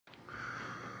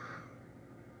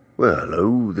Well,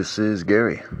 hello, this is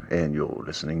Gary, and you're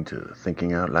listening to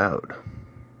Thinking Out Loud.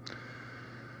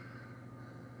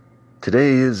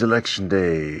 Today is Election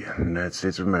Day in the United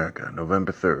States of America,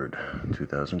 November 3rd,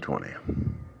 2020.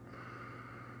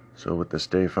 So with this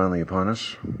day finally upon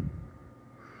us,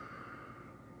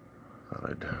 thought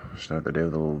I'd start the day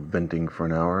with a little venting for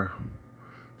an hour,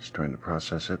 just trying to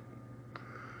process it.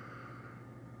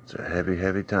 It's a heavy,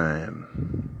 heavy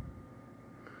time.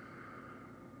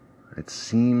 It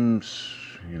seems,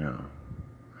 a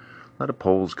lot of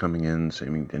polls coming in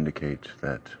seeming to indicate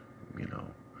that,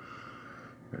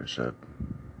 there's a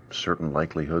certain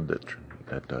likelihood that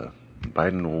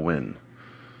Biden will win.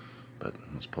 But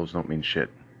those polls don't mean shit.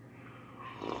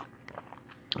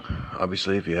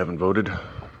 Obviously, if you haven't voted,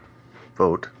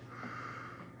 vote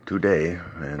today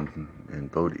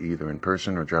and vote either in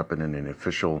person or drop it in an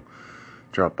official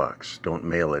drop box. Don't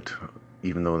mail it,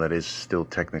 even though that is still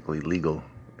technically legal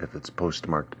if it's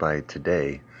postmarked by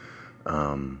today.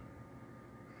 The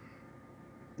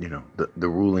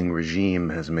ruling regime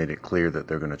has made it clear that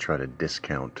they're going to try to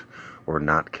discount or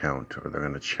not count, or they're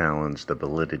going to challenge the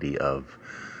validity of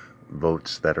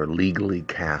votes that are legally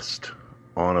cast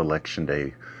on election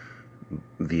day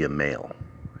via mail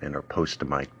and are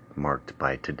postmarked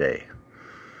by today.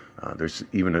 There's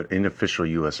even in official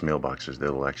U.S. mailboxes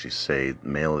that'll actually say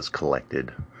mail is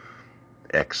collected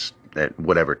X at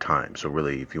whatever time. So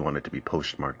really, if you want it to be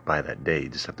postmarked by that day, you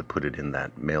just have to put it in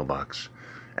that mailbox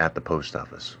at the post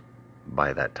office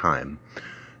by that time,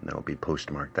 and it'll be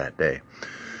postmarked that day.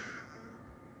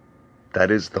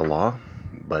 That is the law,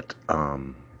 but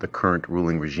the current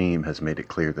ruling regime has made it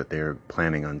clear that they're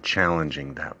planning on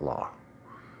challenging that law.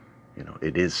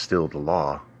 It is still the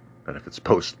law, but if it's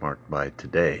postmarked by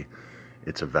today,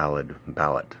 it's a valid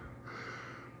ballot.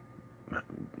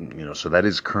 So that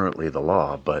is currently the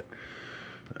law, but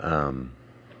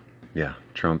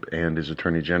Trump and his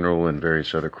attorney general and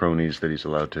various other cronies that he's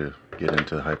allowed to get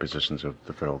into high positions of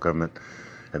the federal government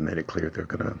have made it clear they're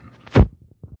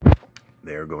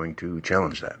going to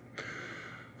challenge that.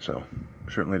 So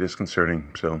certainly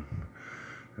disconcerting. So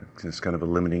it's kind of a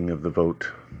limiting of the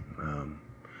vote.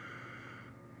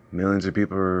 Millions of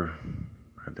people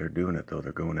they're doing it though.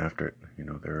 They're going after it.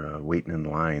 They're waiting in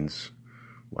lines.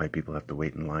 Why people have to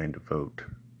wait in line to vote?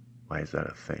 Why is that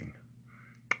a thing?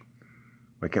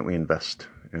 Why can't we invest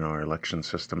in our election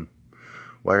system?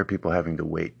 Why are people having to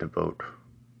wait to vote?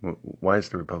 Why is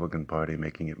the Republican Party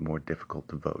making it more difficult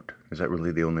to vote? Is that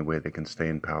really the only way they can stay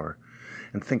in power?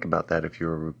 And think about that if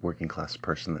you're a working class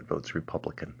person that votes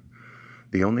Republican.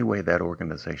 The only way that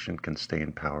organization can stay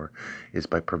in power is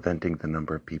by preventing the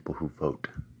number of people who vote.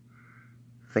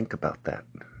 Think about that.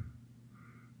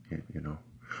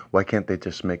 Why can't they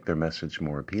just make their message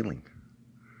more appealing?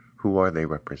 Who are they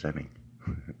representing?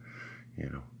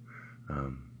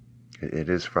 It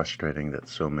is frustrating that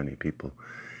so many people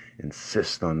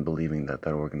insist on believing that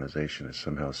organization is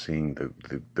somehow seeing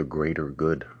the greater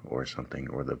good or something,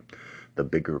 or the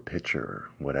bigger picture or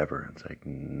whatever. It's like,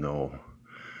 no.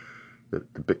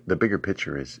 The bigger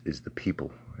picture is the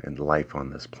people and life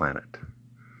on this planet.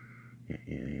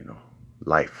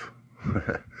 Life.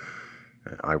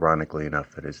 Ironically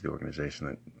enough, that is the organization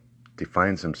that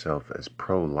defines himself as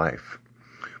pro-life.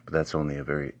 But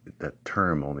that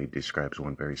term only describes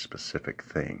one very specific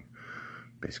thing,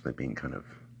 basically being kind of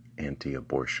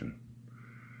anti-abortion,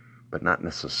 but not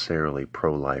necessarily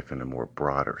pro-life in a more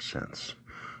broader sense,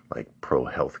 like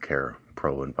pro-healthcare,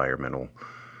 pro-environmental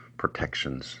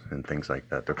protections and things like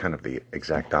that. They're kind of the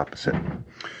exact opposite.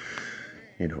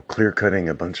 Clear-cutting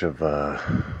a bunch of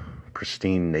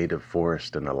pristine native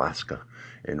forest in Alaska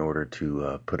in order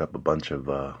to put up a bunch of,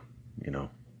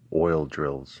 oil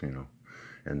drills,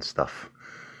 and stuff.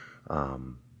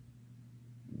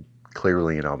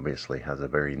 Clearly and obviously has a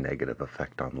very negative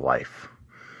effect on life.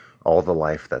 All the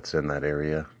life that's in that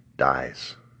area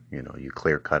dies. You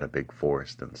clear cut a big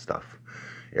forest and stuff.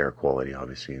 Air quality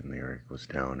obviously in the area goes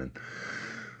down, and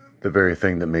the very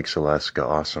thing that makes Alaska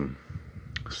awesome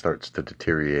starts to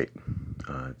deteriorate.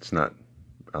 It's not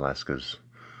Alaska's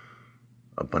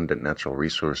abundant natural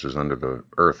resources under the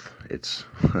earth. It's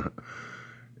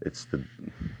it's the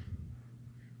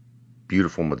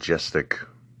beautiful, majestic,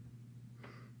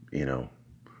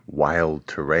 wild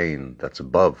terrain that's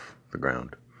above the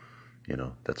ground,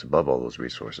 that's above all those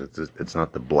resources. It's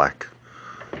not the black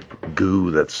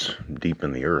goo that's deep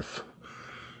in the earth.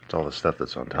 It's all the stuff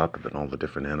that's on top of it, and all the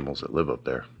different animals that live up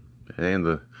there, and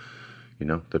the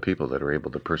people that are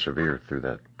able to persevere through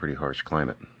that pretty harsh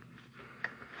climate.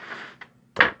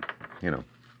 But,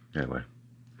 anyway.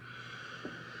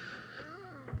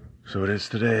 So it is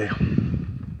today.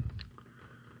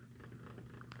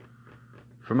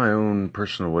 For my own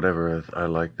personal whatever, I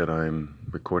like that I'm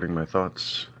recording my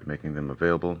thoughts, making them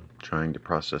available, trying to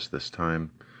process this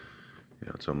time.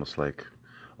 It's almost like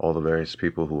all the various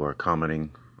people who are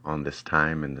commenting on this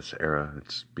time and this era,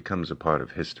 it becomes a part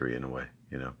of history in a way.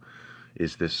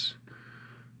 Is this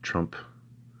Trump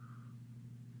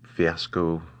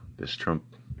fiasco, this Trump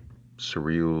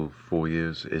surreal 4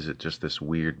 years, is it just this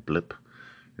weird blip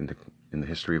in the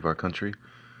history of our country?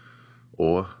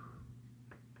 Or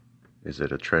is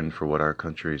it a trend for what our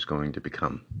country is going to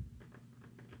become?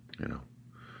 We're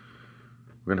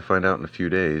going to find out in a few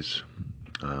days.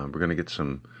 We're going to get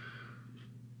some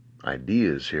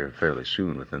ideas here fairly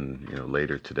soon, within,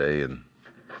 later today and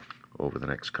over the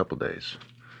next couple days.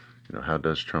 How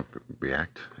does Trump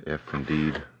react if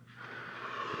indeed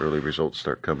early results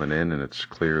start coming in and it's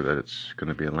clear that it's going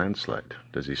to be a landslide?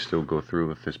 Does he still go through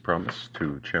with his promise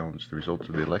to challenge the results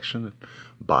of the election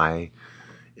by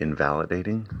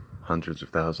invalidating hundreds of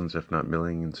thousands, if not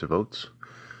millions of votes?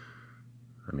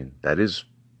 I mean, that is,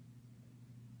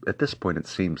 at this point, it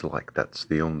seems like that's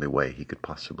the only way he could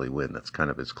possibly win. That's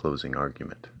kind of his closing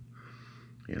argument.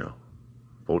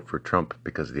 Vote for Trump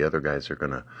because the other guys are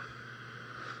going to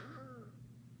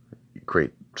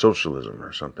create socialism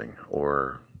or something.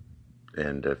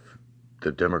 And if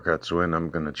the Democrats win, I'm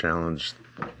going to challenge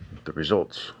the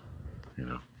results.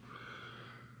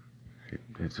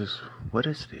 It's just, what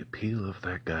is the appeal of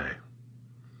that guy?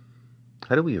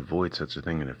 How do we avoid such a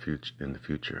thing in the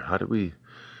future? How do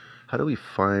we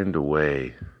find a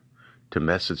way to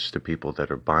message to people that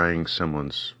are buying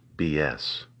someone's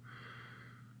BS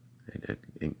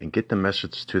and get the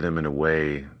message to them in a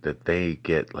way that they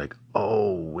get like,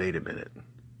 oh, wait a minute,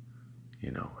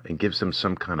 and gives them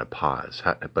some kind of pause.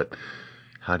 But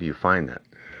how do you find that?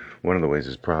 One of the ways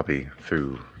is probably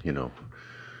through,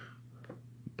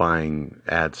 buying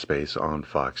ad space on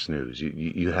Fox News.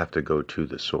 You have to go to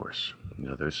the source.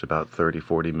 There's about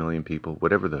 30-40 million people,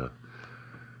 whatever the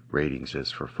ratings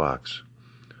is for Fox.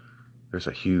 There's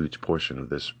a huge portion of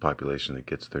this population that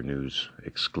gets their news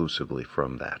exclusively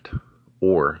from that.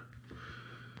 Or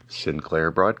Sinclair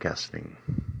Broadcasting.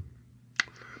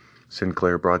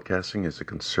 Sinclair Broadcasting is a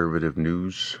conservative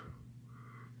news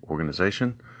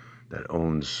organization that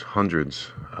owns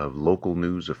hundreds of local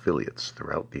news affiliates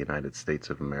throughout the United States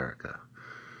of America.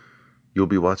 You'll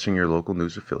be watching your local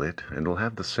news affiliate, and it'll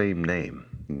have the same name.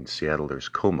 In Seattle, there's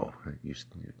KOMO,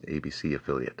 ABC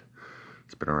affiliate.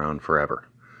 It's been around forever.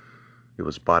 It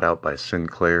was bought out by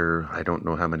Sinclair, I don't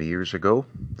know how many years ago,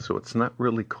 so it's not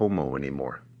really KOMO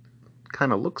anymore.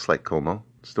 Kind of looks like KOMO,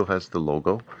 still has the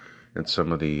logo, and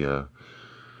some of the,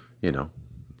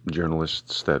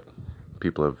 journalists that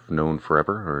people have known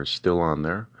forever are still on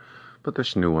there, but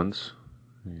there's new ones,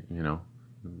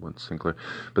 Sinclair.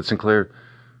 But Sinclair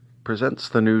presents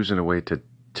the news in a way to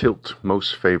tilt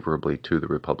most favorably to the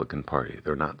Republican Party.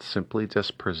 They're not simply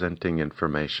just presenting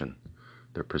information.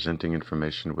 They're presenting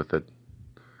information with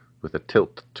a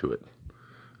tilt to it,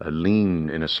 a lean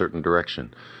in a certain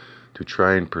direction, to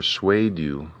try and persuade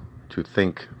you to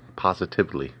think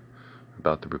positively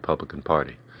about the Republican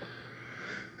Party.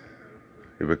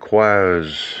 It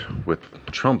requires, with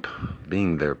Trump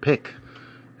being their pick,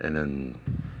 an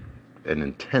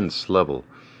intense level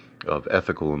of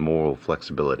ethical and moral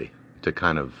flexibility to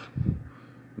kind of,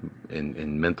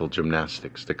 in mental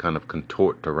gymnastics, to kind of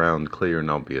contort around clear and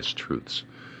obvious truths.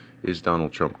 Is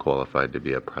Donald Trump qualified to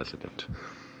be a president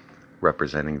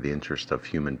representing the interest of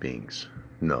human beings?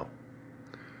 No.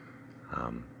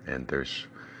 And there's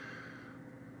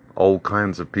all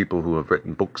kinds of people who have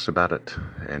written books about it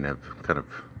and have kind of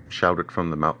shouted from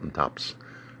the mountaintops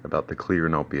about the clear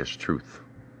and obvious truth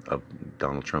of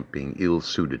Donald Trump being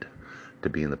ill-suited to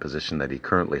be in the position that he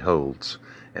currently holds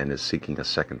and is seeking a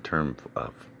second term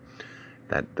of.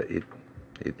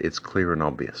 It's clear and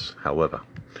obvious. However,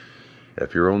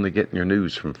 if you're only getting your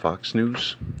news from Fox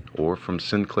News or from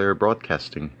Sinclair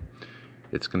Broadcasting,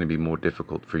 it's going to be more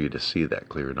difficult for you to see that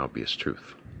clear and obvious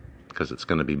truth, because it's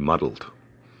going to be muddled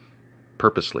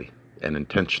purposely and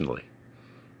intentionally.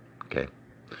 Okay?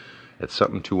 It's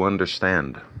something to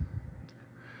understand.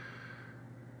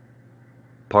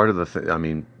 Part of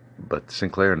the but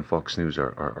Sinclair and Fox News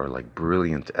are like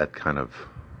brilliant at kind of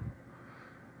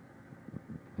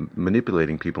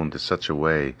manipulating people into such a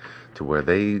way to where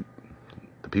the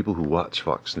people who watch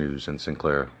Fox News and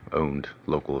Sinclair owned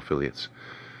local affiliates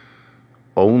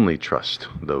only trust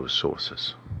those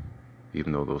sources,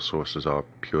 even though those sources are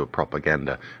pure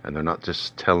propaganda, and they're not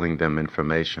just telling them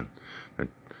information.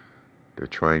 They're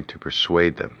trying to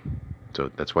persuade them. So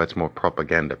that's why it's more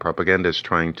propaganda. Propaganda is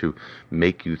trying to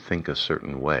make you think a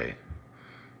certain way,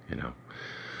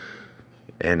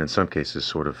 and in some cases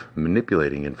sort of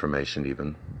manipulating information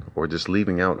even, or just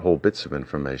leaving out whole bits of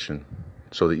information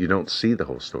so that you don't see the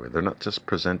whole story. They're not just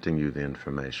presenting you the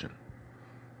information.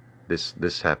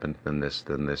 This happened, then this,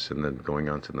 and then going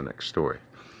on to the next story.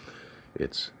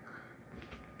 It's,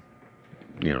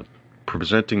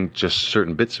 presenting just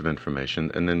certain bits of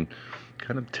information and then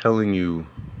kind of telling you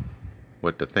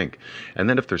what to think. And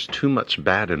then if there's too much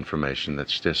bad information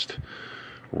that's just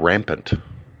rampant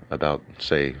about,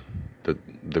 say,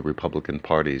 the Republican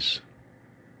Party's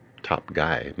top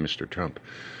guy, Mr. Trump,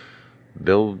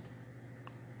 they'll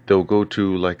go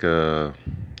to like a,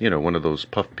 one of those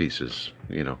puff pieces,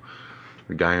 the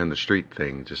guy on the street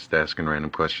thing, just asking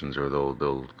random questions, or they'll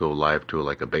go live to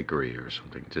like a bakery or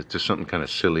something, just something kind of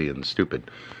silly and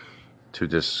stupid to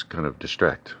just kind of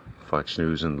distract. Fox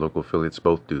News and local affiliates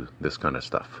both do this kind of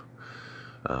stuff.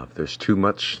 If there's too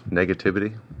much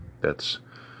negativity that's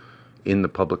in the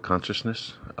public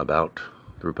consciousness about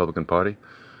the Republican Party,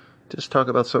 just talk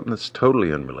about something that's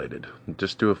totally unrelated.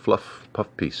 Just do a puff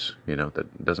piece,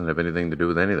 that doesn't have anything to do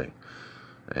with anything.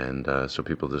 And so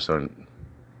people just aren't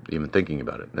even thinking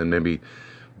about it. And maybe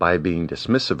by being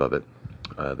dismissive of it,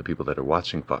 the people that are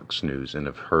watching Fox News and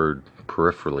have heard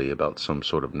peripherally about some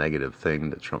sort of negative thing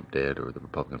that Trump did or the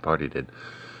Republican Party did,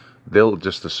 they'll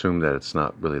just assume that it's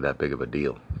not really that big of a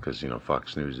deal because,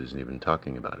 Fox News isn't even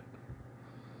talking about it.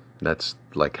 That's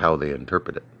like how they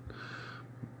interpret it.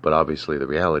 But obviously the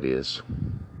reality is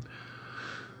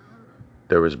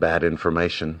there was bad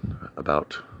information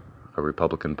about a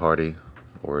Republican Party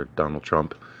or Donald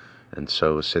Trump, and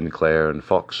so Sinclair and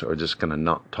Fox are just going to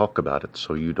not talk about it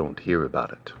so you don't hear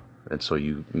about it. And so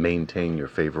you maintain your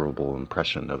favorable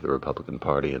impression of the Republican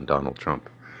Party and Donald Trump.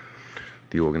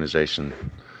 The organization,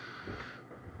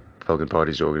 Republican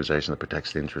Party is the organization that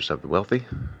protects the interests of the wealthy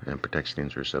and protects the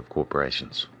interests of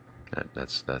corporations.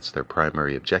 That's their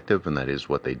primary objective, and that is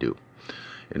what they do.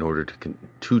 In order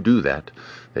to do that,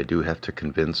 they do have to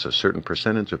convince a certain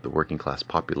percentage of the working class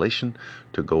population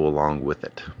to go along with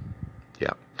it.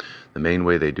 Yeah. The main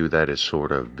way they do that is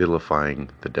sort of vilifying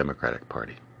the Democratic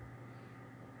Party.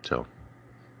 So,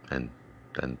 and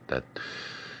that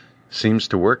seems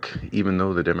to work, even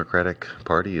though the Democratic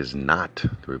Party is not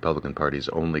the Republican Party's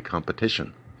only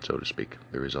competition, so to speak.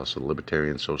 There is also the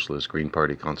Libertarian, Socialist, Green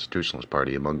Party, Constitutionalist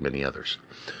Party, among many others.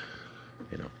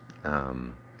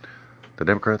 The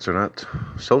Democrats are not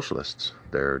socialists.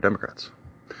 They're Democrats.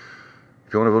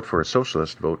 If you want to vote for a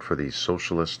socialist, vote for the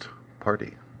Socialist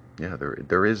Party. Yeah,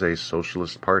 there is a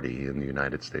Socialist Party in the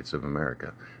United States of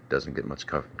America. It doesn't get much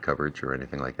coverage or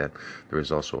anything like that. There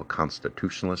is also a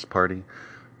Constitutionalist Party.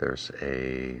 There's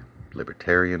a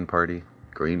Libertarian Party,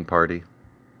 Green Party.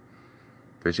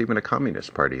 There's even a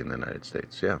Communist Party in the United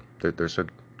States. Yeah,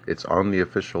 it's on the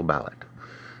official ballot.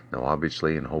 Now,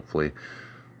 obviously, and hopefully,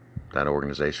 that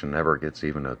organization never gets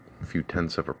even a few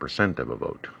tenths of a percent of a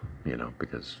vote,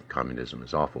 because communism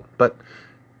is awful. But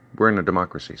we're in a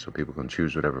democracy, so people can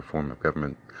choose whatever form of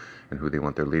government and who they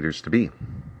want their leaders to be,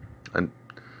 and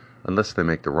unless they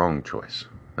make the wrong choice.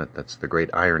 That's the great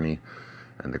irony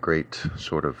and the great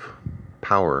sort of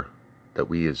power that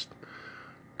we as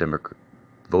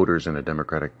voters in a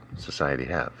democratic society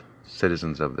have,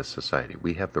 citizens of this society.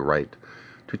 We have the right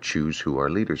to choose who our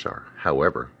leaders are.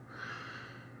 However,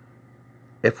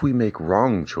 if we make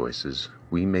wrong choices,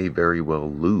 we may very well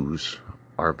lose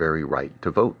our very right to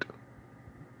vote.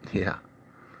 Yeah.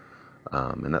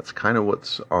 And that's kind of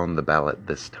what's on the ballot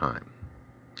this time.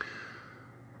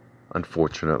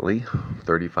 Unfortunately,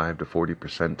 35 to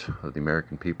 40% of the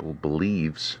American people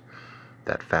believes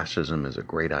that fascism is a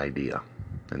great idea.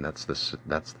 And that's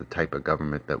the type of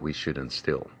government that we should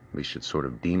instill. We should sort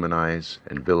of demonize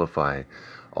and vilify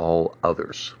all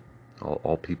others,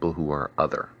 all people who are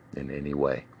other in any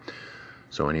way.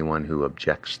 So anyone who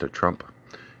objects to Trump,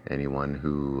 anyone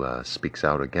who speaks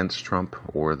out against Trump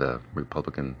or the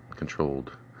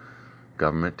Republican-controlled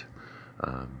government,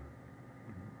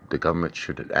 the government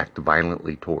should act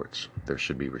violently towards. There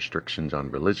should be restrictions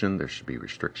on religion, there should be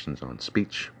restrictions on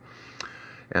speech,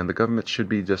 and the government should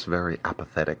be just very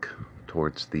apathetic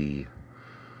towards the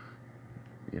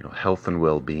health and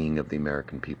well-being of the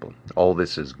American people. All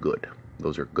this is good.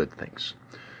 Those are good things.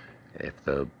 If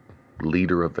the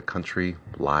leader of the country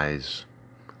lies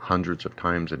hundreds of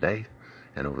times a day,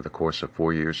 and over the course of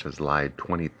 4 years has lied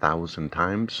 20,000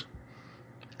 times,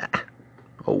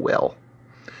 oh well.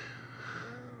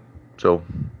 So,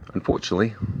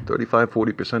 unfortunately,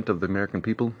 35-40% of the American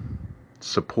people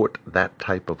support that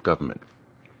type of government.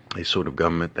 A sort of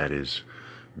government that is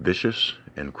vicious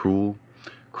and cruel,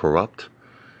 corrupt,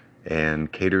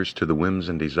 and caters to the whims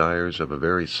and desires of a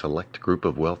very select group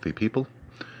of wealthy people,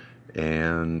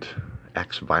 and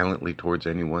acts violently towards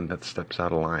anyone that steps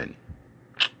out of line.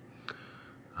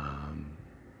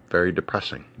 Very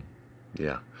depressing.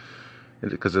 Yeah.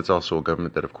 Because it's also a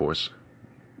government that, of course,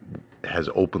 has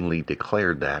openly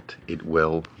declared that it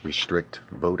will restrict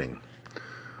voting.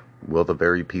 Will the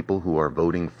very people who are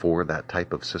voting for that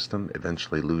type of system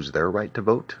eventually lose their right to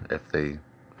vote if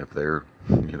they're,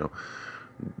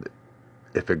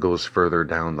 if it goes further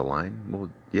down the line? Well,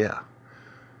 yeah.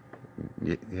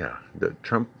 Yeah.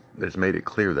 Trump has made it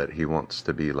clear that he wants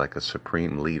to be like a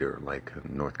supreme leader, like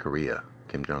North Korea,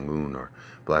 Kim Jong-un, or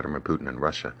Vladimir Putin in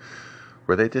Russia,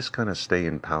 where they just kind of stay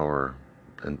in power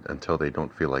until they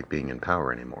don't feel like being in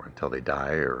power anymore, until they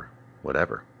die or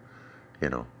whatever.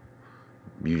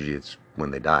 Usually it's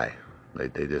when they die.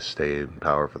 They just stay in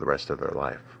power for the rest of their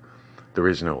life. There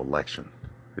is no election.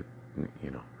 It,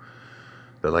 you know,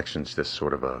 the election's just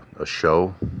sort of a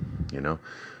show.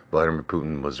 Vladimir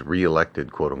Putin was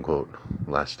reelected, quote unquote,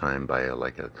 last time by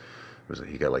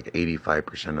he got like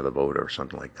 85% of the vote or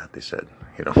something like that. They said,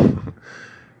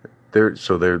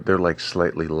 they're like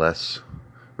slightly less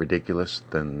ridiculous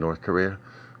than North Korea.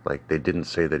 Like, they didn't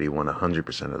say that he won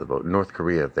 100% of the vote. North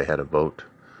Korea, if they had a vote,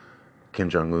 Kim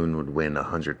Jong-un would win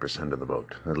 100% of the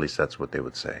vote. At least that's what they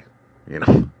would say,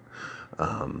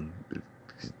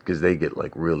 because they get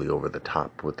like really over the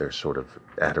top with their sort of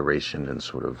adoration and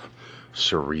sort of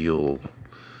surreal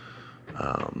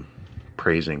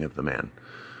praising of the man.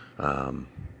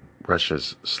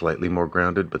 Russia's slightly more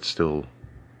grounded, but still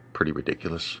pretty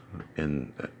ridiculous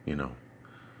in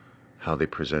how they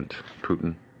present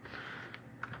Putin.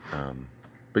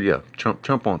 But yeah,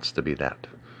 Trump wants to be that.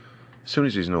 As soon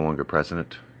as he's no longer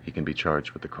president, he can be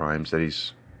charged with the crimes that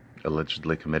he's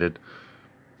allegedly committed: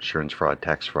 insurance fraud,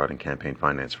 tax fraud, and campaign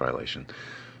finance violation.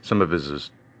 Some of his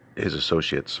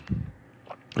associates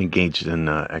engaged in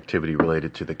activity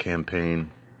related to the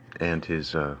campaign, and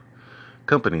his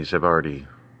companies have already,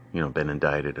 been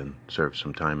indicted and served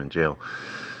some time in jail.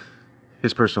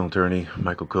 His personal attorney,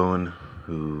 Michael Cohen,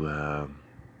 who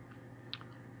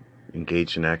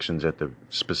engaged in actions at the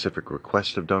specific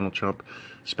request of Donald Trump,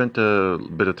 spent a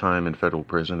bit of time in federal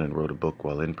prison and wrote a book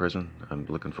while in prison. I'm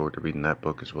looking forward to reading that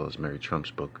book, as well as Mary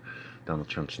Trump's book, Donald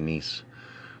Trump's niece.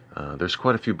 There's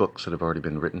quite a few books that have already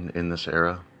been written in this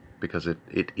era, because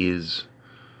it is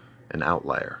an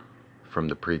outlier from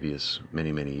the previous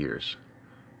many, many years.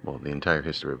 Well, the entire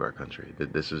history of our country.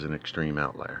 This is an extreme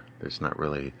outlier. There's not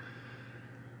really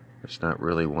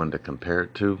one to compare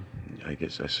it to. I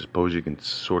suppose you can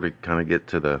sort of kind of get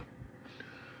to the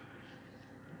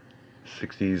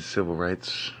 60s civil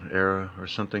rights era or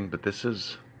something, but this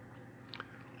is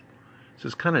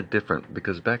kind of different,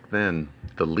 because back then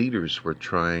the leaders were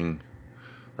trying,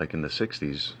 like in the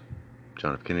 60s,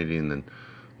 John F. Kennedy and then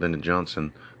Lyndon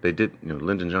Johnson, they did,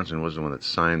 Lyndon Johnson was the one that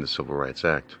signed the Civil Rights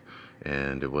Act,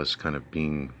 and it was kind of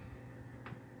being,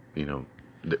 the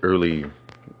early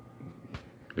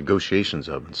negotiations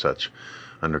of and such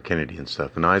under Kennedy and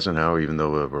stuff. And Eisenhower, even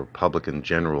though a Republican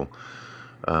general,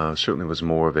 certainly was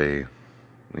more of a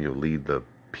lead the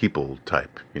people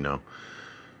type.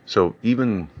 So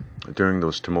even during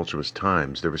those tumultuous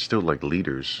times, there were still like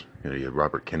leaders. You had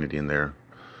Robert Kennedy in there,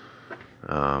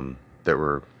 that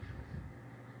were,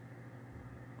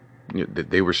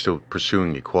 they were still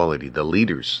pursuing equality. The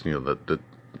leaders,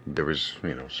 there was,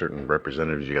 certain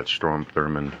representatives. You got Strom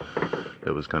Thurmond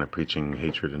that was kind of preaching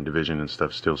hatred and division and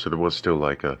stuff still. So there was still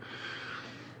like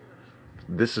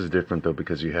this is different though,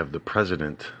 because you have the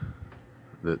president,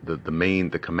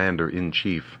 the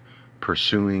commander-in-chief,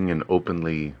 pursuing and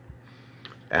openly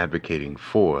advocating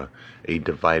for a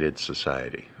divided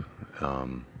society. A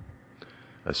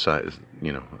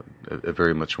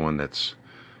very much one that's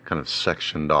kind of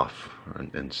sectioned off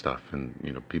and stuff,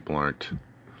 and people aren't.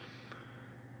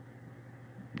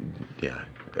 Yeah,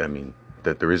 I mean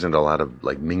that there isn't a lot of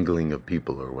like mingling of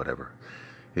people or whatever.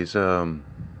 He's a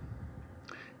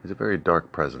very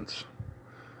dark presence.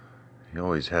 He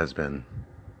always has been,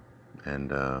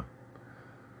 and I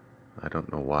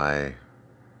don't know why.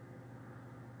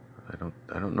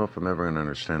 I don't know if I'm ever going to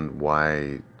understand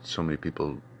why so many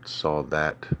people saw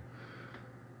that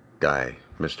guy,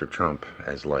 Mr. Trump,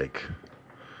 as like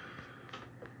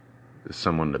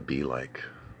someone to be like.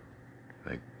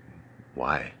 Like,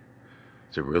 why?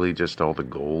 Is it really just all the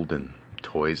gold and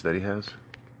toys that he has?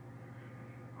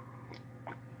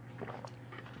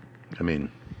 I mean,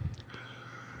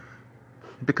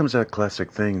 it becomes that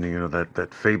classic thing,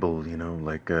 that fable,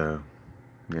 like,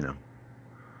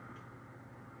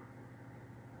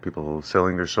 people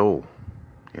selling their soul,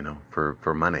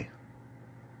 for money,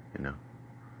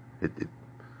 It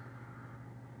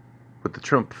with the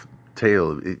Trump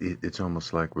tale, it's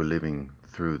almost like we're living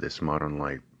through this modern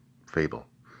light fable.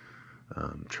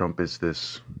 Trump is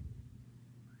this,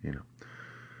 you know,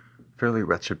 fairly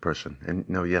wretched person. And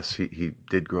no, yes, he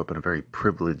did grow up in a very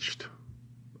privileged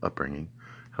upbringing.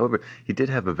 However, he did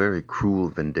have a very cruel,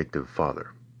 vindictive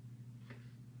father.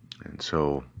 And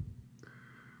so,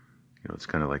 it's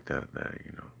kind of like that,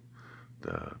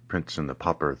 the prince and the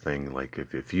pauper thing. Like,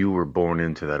 if you were born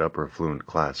into that upper affluent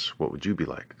class, what would you be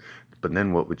like? But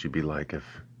then what would you be like if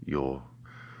your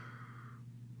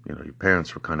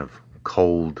parents were kind of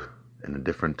cold and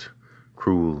indifferent,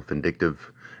 cruel,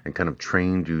 vindictive, and kind of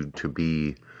trained you to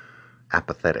be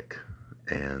apathetic.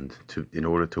 And in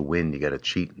order to win, you got to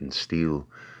cheat and steal,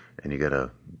 and you got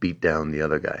to beat down the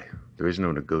other guy. There is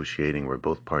no negotiating where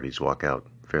both parties walk out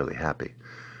fairly happy.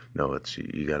 No, it's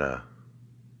you got to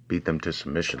beat them to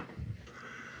submission.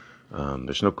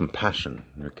 There's no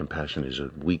compassion. Compassion is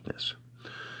a weakness.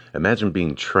 Imagine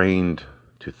being trained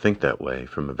to think that way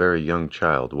from a very young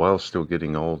child while still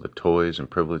getting all the toys and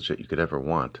privilege that you could ever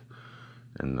want.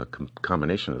 And the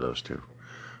combination of those two.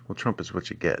 Well, Trump is what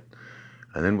you get.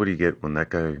 And then what do you get when that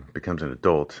guy becomes an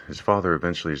adult? His father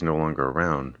eventually is no longer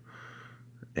around,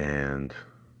 and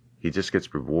he just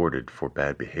gets rewarded for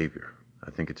bad behavior. I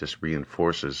think it just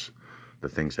reinforces the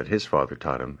things that his father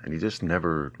taught him, and he just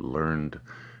never learned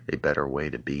a better way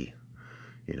to be.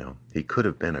 He could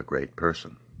have been a great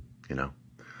person, He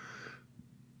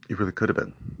really could have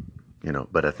been,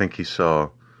 but I think he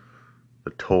saw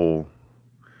the toll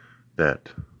that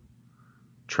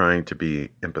trying to be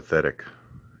empathetic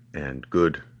and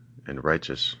good and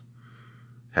righteous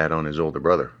had on his older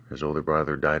brother. His older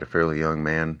brother died a fairly young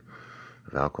man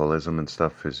of alcoholism and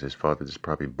stuff. His father just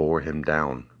probably bore him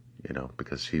down,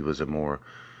 because he was a more,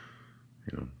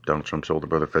 Donald Trump's older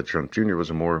brother, Fred Trump Jr., was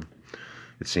a more,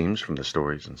 it seems from the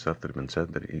stories and stuff that have been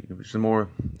said, that he was a more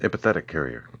empathetic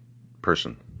character.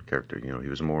 He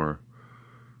was more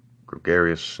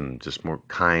gregarious and just more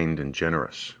kind and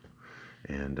generous,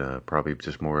 and probably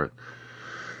just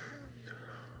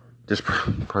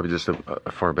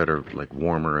a far better, like,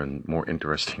 warmer and more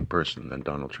interesting person than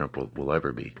Donald Trump will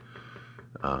ever be.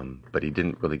 But he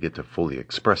didn't really get to fully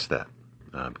express that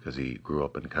because he grew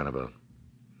up in kind of a,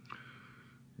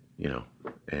 he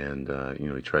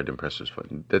tried to impress his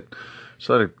father.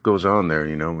 So that goes on there,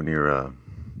 when you're,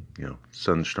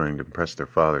 sons trying to impress their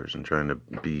fathers and trying to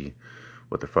be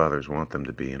what their fathers want them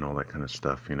to be and all that kind of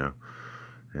stuff,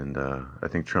 And I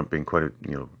think Trump being quite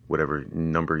whatever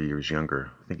number of years younger,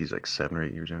 I think he's like 7 or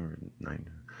 8 years younger, 9,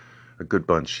 a good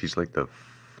bunch. He's like the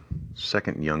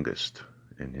second youngest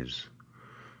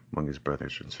among his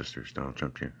brothers and sisters, Donald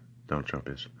Trump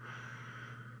is.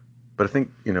 But I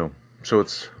think, so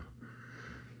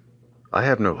I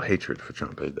have no hatred for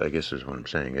Trump, I guess is what I'm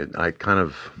saying.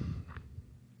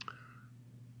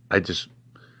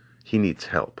 He needs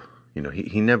help.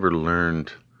 He never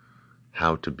learned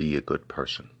how to be a good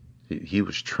person. He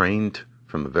was trained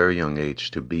from a very young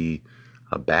age to be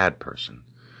a bad person.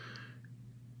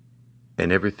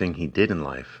 And everything he did in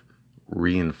life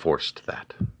reinforced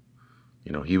that.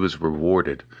 He was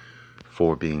rewarded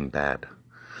for being bad.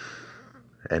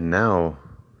 And now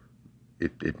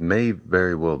it may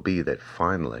very well be that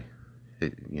finally,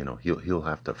 he'll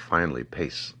have to finally pay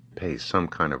some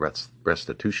kind of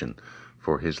restitution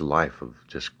for his life of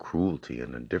just cruelty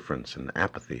and indifference and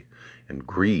apathy and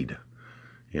greed,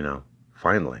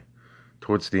 finally,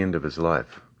 towards the end of his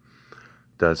life.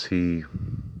 Does he,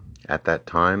 at that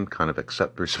time, kind of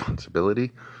accept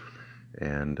responsibility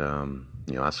and,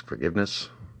 ask forgiveness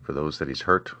for those that he's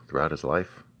hurt throughout his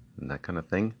life and that kind of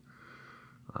thing?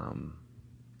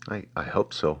 I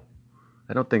hope so.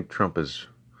 I don't think Trump is,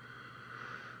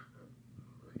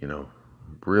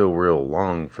 real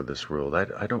long for this world.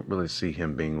 I don't really see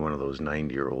him being one of those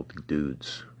 90-year-old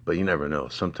dudes, but you never know.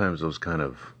 Sometimes those kind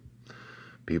of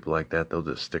people like that, they'll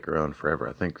just stick around forever.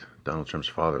 I think Donald Trump's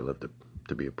father lived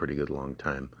to be a pretty good long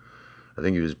time. I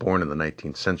think he was born in the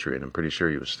 19th century, and I'm pretty sure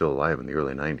he was still alive in the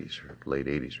early 90s or late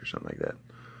 80s or something like that.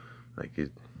 Like, he's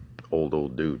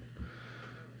old dude.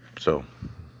 So,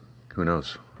 who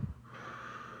knows?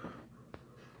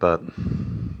 But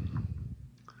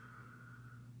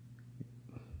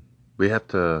we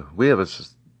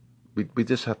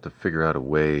just have to figure out a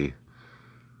way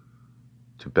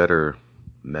to better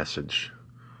message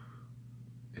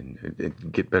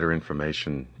and get better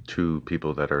information to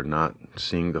people that are not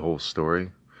seeing the whole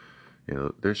story.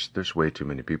 There's way too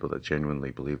many people that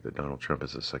genuinely believe that Donald Trump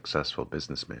is a successful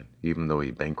businessman, even though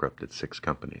he bankrupted 6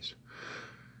 companies.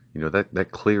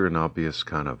 That clear and obvious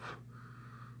kind of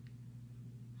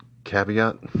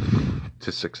caveat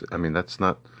to 6. I mean, that's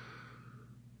not.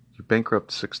 You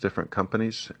bankrupt 6 different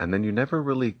companies, and then you never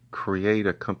really create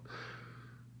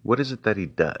What is it that he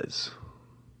does?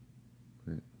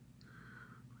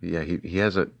 Yeah,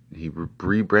 he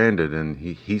rebranded, and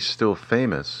he's still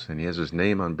famous, and he has his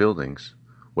name on buildings.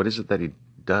 What is it that he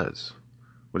does?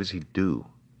 What does he do?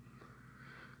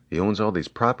 He owns all these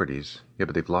properties, yeah,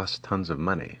 but they've lost tons of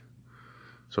money.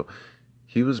 So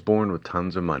he was born with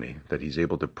tons of money that he's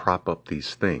able to prop up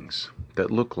these things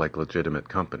that look like legitimate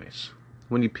companies.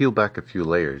 When you peel back a few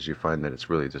layers, you find that it's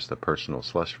really just a personal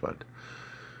slush fund.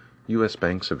 U.S.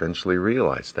 banks eventually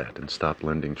realized that and stopped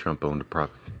lending Trump-owned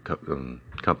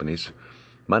companies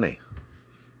money.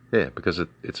 Yeah, because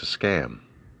it's a scam.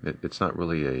 It's not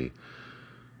really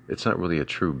a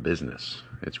true business.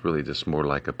 It's really just more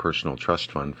like a personal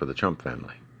trust fund for the Trump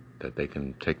family that they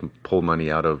can pull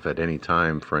money out of at any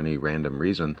time for any random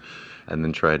reason, and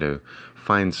then try to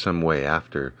find some way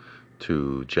after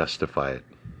to justify it,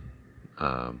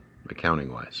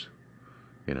 accounting-wise.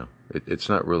 It's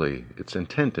not really, its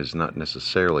intent is not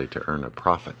necessarily to earn a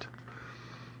profit,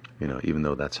 even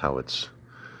though that's how it's,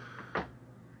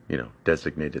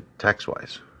 designated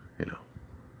tax-wise,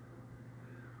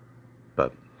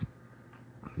 But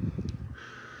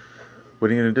what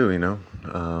are you going to do,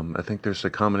 I think there's a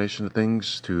combination of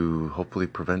things to hopefully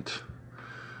prevent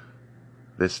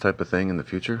this type of thing in the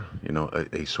future,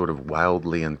 a sort of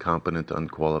wildly incompetent,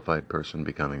 unqualified person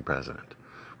becoming president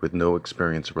with no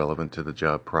experience relevant to the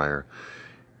job prior,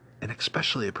 and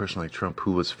especially a person like Trump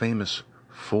who was famous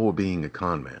for being a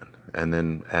con man, and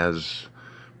then, as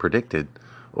predicted,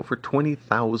 over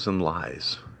 20,000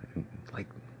 lies. And,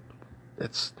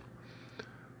 that's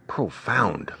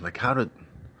profound. How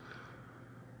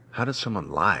did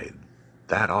someone lie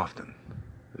that often?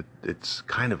 It's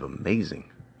kind of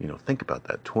amazing. Think about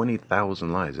that.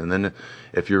 20,000 lies. And then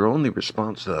if your only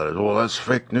response to that is, well, that's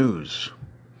fake news,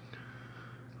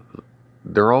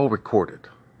 they're all recorded,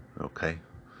 okay?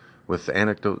 With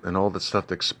anecdote and all the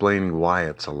stuff explaining why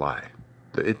it's a lie.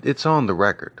 It's on the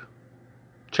record.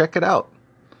 Check it out.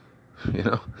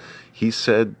 He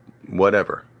said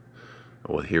whatever.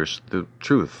 Well, here's the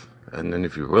truth. And then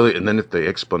if the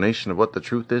explanation of what the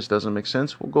truth is doesn't make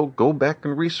sense, well, go back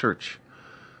and research.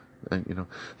 And,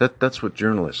 that's what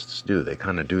journalists do. They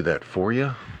kind of do that for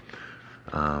you.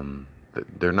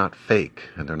 They're not fake,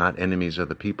 and they're not enemies of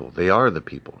the people. They are the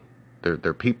people.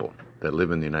 They're people that live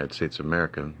in the United States of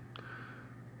America.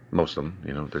 Most of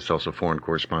them, there's also foreign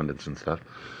correspondents and stuff.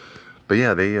 But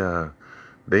yeah, they are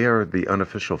the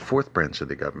unofficial fourth branch of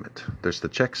the government. There's the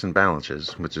checks and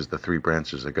balances, which is the three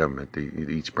branches of government.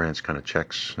 Each branch kind of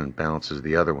checks and balances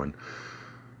the other one.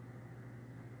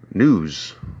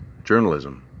 News,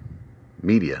 journalism,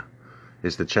 media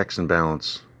is the checks and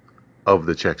balance of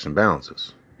the checks and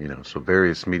balances. So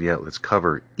various media outlets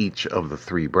cover each of the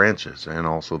three branches, and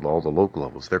also all the local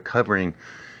levels. They're covering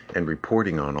and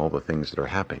reporting on all the things that are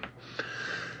happening.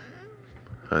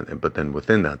 But then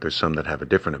within that, there's some that have a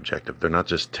different objective. They're not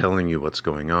just telling you what's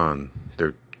going on.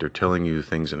 They're telling you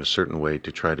things in a certain way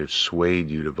to try to sway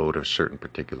you to vote a certain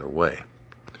particular way.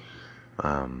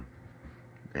 And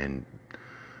a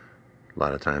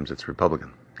lot of times it's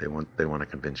Republican. They want to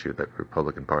convince you that the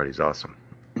Republican Party is awesome.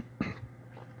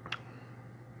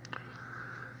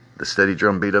 The steady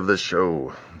drumbeat of this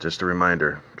show, just a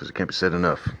reminder, because it can't be said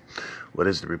enough. What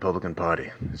is the Republican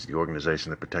Party? It's the organization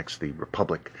that protects the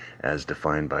republic as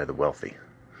defined by the wealthy.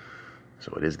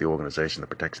 So it is the organization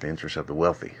that protects the interests of the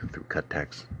wealthy through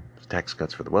tax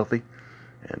cuts for the wealthy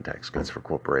and tax cuts for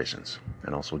corporations,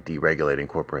 and also deregulating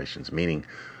corporations, meaning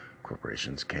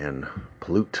corporations can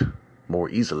pollute more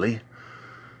easily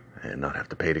and not have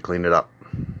to pay to clean it up.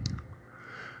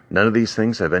 None of these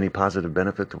things have any positive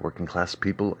benefit to working class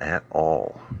people at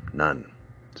all. None.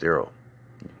 Zero.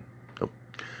 Nope.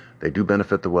 They do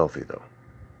benefit the wealthy, though.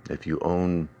 If you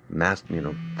own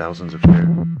thousands of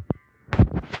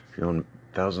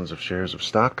shares, of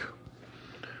stock,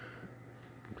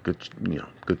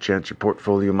 good chance your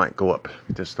portfolio might go up.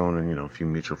 Just owning, a few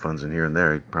mutual funds in here and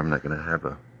there, you're probably not going to have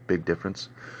a big difference.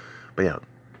 But yeah,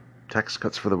 tax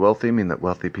cuts for the wealthy mean that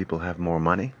wealthy people have more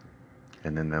money.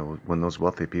 And then when those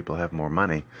wealthy people have more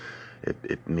money,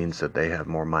 it means that they have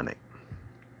more money.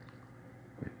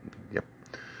 Yep.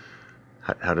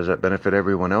 How does that benefit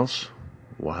everyone else?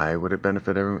 Why would it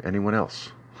benefit anyone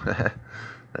else? That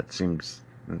seems...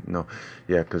 No.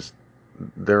 Yeah, because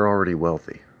they're already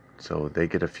wealthy. So they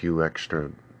get a few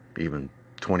extra, even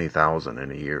 $20,000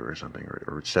 in a year or something,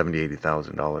 or $70,000,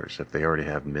 $80,000 if they already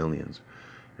have millions.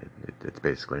 It's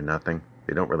basically nothing.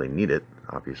 They don't really need it,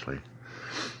 obviously.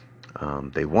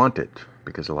 They want it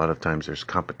because a lot of times there's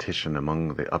competition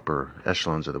among the upper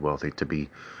echelons of the wealthy to be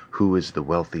who is the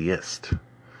wealthiest.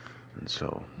 And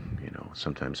so,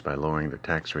 sometimes by lowering their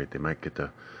tax rate, they might get to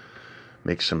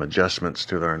make some adjustments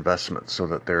to their investments so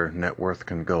that their net worth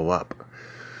can go up.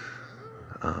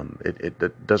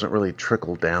 It doesn't really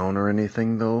trickle down or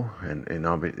anything though, and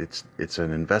it's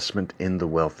an investment in the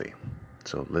wealthy.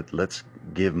 So let's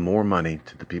give more money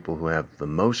to the people who have the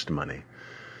most money,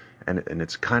 and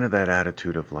it's kind of that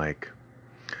attitude of like,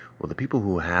 well, the people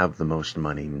who have the most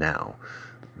money now,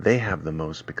 they have the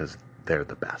most because they're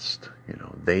the best.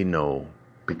 They know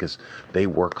because they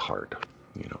work hard.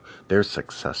 They're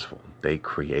successful. They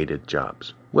created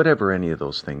jobs. Whatever any of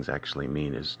those things actually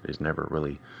mean is never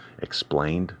really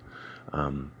explained.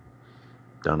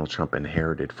 Donald Trump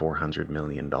inherited $400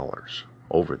 million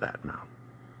over that amount.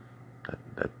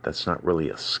 That's not really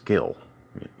a skill.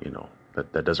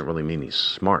 That doesn't really mean he's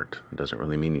smart. It doesn't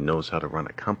really mean he knows how to run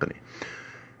a company.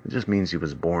 It just means he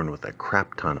was born with a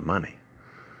crap ton of money.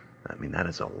 I mean, that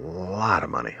is a lot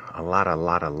of money. A lot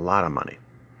of money.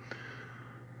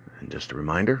 And just a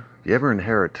reminder, if you ever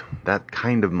inherit that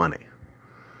kind of money,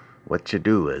 what you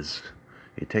do is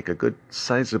you take a good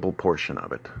sizable portion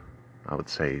of it. I would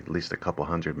say at least a couple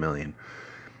 $100 million.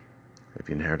 If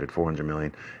you inherited $400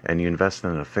 million, and you invest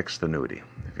in a fixed annuity.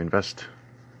 If you invest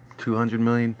 $200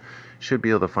 million, you should be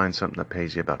able to find something that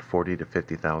pays you about $40,000 to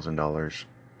 $50,000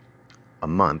 a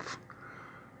month,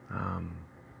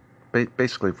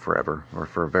 basically forever, or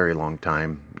for a very long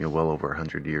time, well over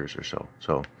 100 years or so.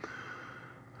 So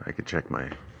I could check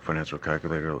my financial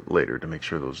calculator later to make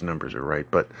sure those numbers are right.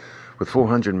 But with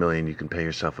 $400 million, you can pay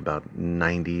yourself about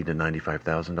 $90,000 to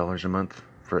 $95,000 a month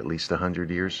for at least 100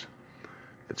 years.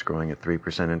 It's growing at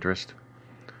 3% interest.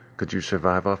 Could you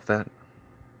survive off that?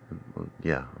 Well,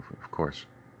 yeah, of course.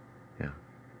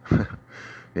 Yeah.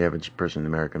 The average person in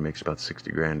America makes about 60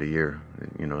 grand a year,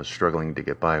 is struggling to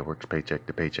get by, works paycheck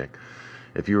to paycheck.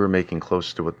 If you were making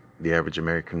close to what the average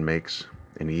American makes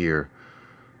in a year,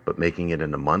 but making it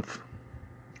in a month,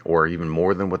 or even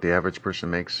more than what the average person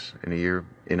makes in a year,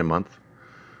 in a month,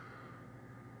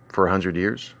 for 100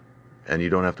 years, and you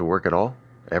don't have to work at all,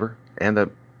 ever, and that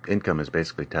income is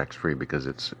basically tax-free because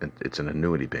it's an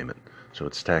annuity payment, so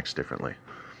it's taxed differently.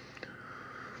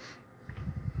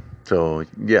 So,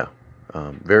 yeah.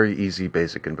 Very easy,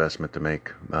 basic investment to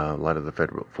make. A lot of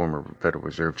the former Federal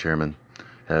Reserve chairmen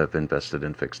have invested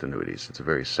in fixed annuities. It's a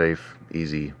very safe,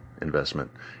 easy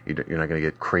investment. You're not going to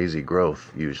get crazy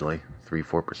growth usually.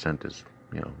 3-4% is,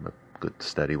 a good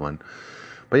steady one.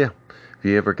 But yeah, if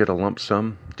you ever get a lump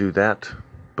sum, do that.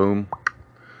 Boom.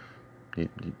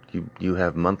 You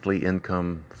have monthly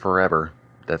income forever.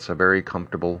 That's a very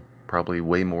comfortable, probably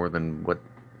way more than what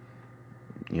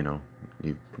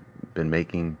you've been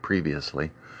making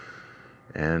previously,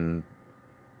 and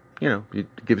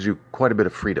it gives you quite a bit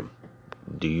of freedom.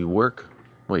 Do you work?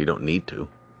 Well, you don't need to.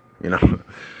 You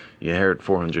inherit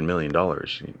 $400 million.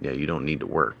 Yeah, you don't need to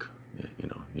work.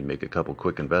 You make a couple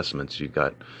quick investments. You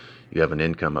have an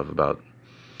income of about,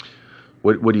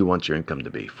 what do you want your income to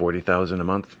be? $40,000 a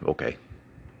month? Okay,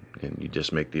 and you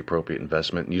just make the appropriate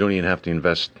investment. You don't even have to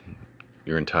invest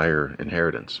your entire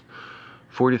inheritance.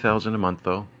 $40,000 a month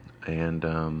though,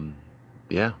 and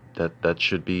yeah, that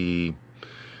should be.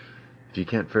 If you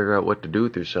can't figure out what to do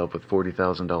with yourself with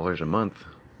 $40,000 a month,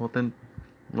 well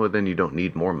then you don't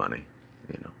need more money.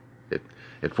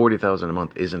 If $40,000 a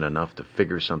month isn't enough to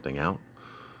figure something out,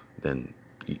 then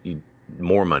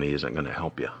more money isn't going to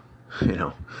help you.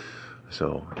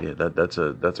 So yeah, that's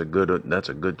a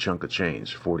good chunk of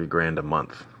change. 40 grand a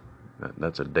month.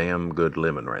 That's a damn good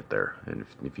living right there. And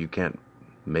if you can't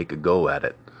make a go at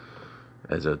it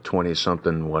as a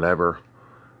 20-something whatever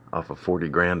off of 40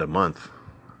 grand a month,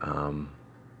 well,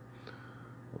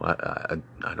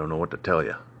 I don't know what to tell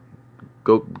you.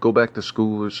 Go back to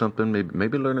school or something.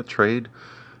 Maybe learn a trade.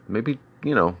 Maybe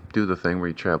do the thing where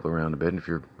you travel around a bit. And if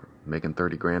you're making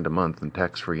 30 grand a month in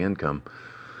tax-free income,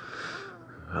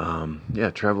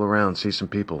 yeah, travel around, see some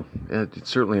people. It's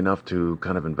certainly enough to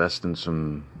kind of invest in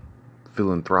some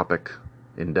philanthropic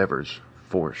endeavors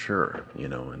for sure.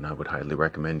 And I would highly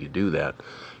recommend you do that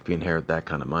if you inherit that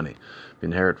kind of money. If you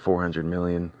inherit $400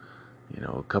 million,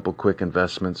 a couple quick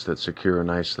investments that secure a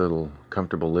nice little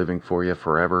comfortable living for you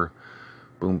forever,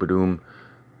 boom ba-doom,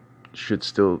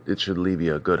 it should leave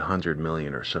you a good 100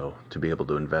 million or so to be able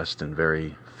to invest in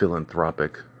very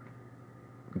philanthropic,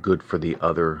 good for the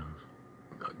other,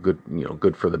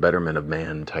 good for the betterment of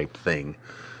man type thing.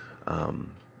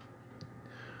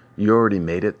 You already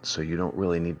made it, so you don't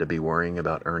really need to be worrying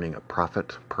about earning a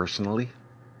profit personally.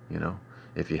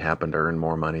 If you happen to earn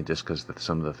more money just because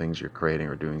some of the things you're creating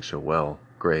are doing so well,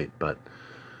 great. But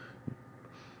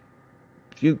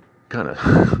if you kind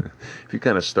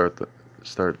of start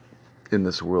in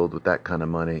this world with that kind of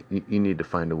money, you need to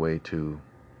find a way to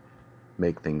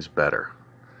make things better.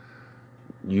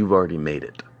 you've already made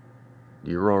it.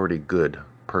 You're already good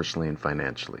personally and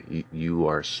financially. You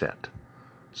are set.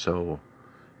 So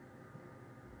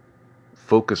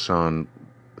focus on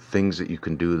things that you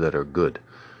can do that are good.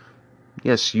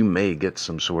 Yes, you may get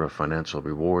some sort of financial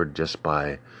reward just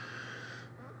by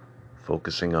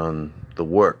focusing on the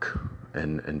work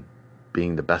and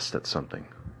being the best at something.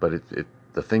 But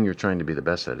the thing you're trying to be the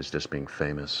best at is just being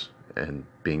famous and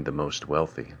being the most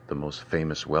wealthy, the most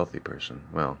famous wealthy person.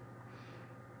 Well,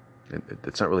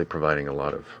 it's not really providing a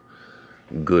lot of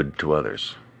good to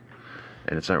others.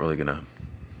 And it's not really gonna...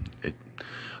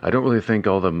 I don't really think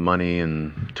all the money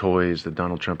and toys that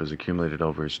Donald Trump has accumulated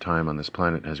over his time on this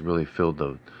planet has really filled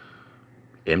the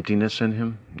emptiness in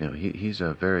him. You know, he's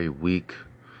a very weak,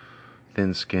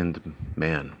 thin-skinned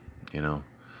man, you know.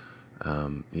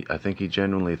 I think he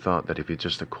genuinely thought that if he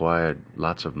just acquired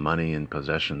lots of money and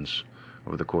possessions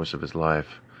over the course of his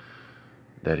life,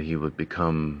 that he would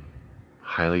become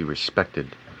highly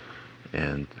respected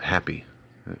and happy.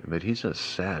 But he's a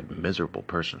sad, miserable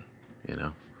person, you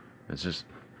know. It's just,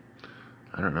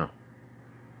 I don't know.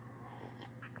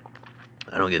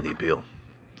 I don't get the appeal.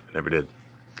 I never did.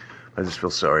 I just feel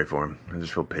sorry for him. I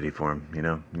just feel pity for him, you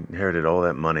know. He inherited all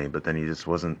that money, but then he just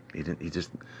wasn't,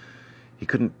 he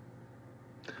couldn't,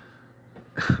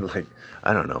 like,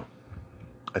 I don't know.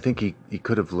 I think he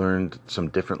could have learned some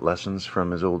different lessons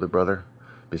from his older brother,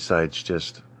 besides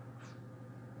just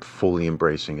fully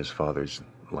embracing his father's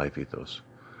life ethos.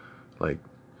 Like,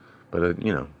 but,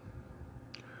 you know,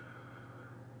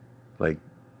 like,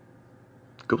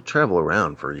 go travel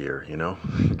around for a year, you know?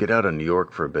 Get out of New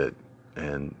York for a bit,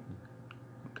 and,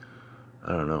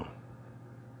 I don't know,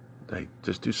 like,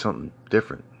 just do something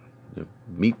different. You know,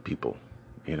 meet people,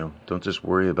 you know? Don't just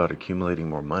worry about accumulating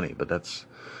more money, but that's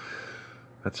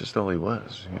just all he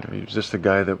was. You know, he was just a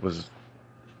guy that was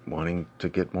wanting to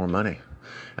get more money.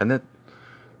 And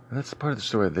that's the part of the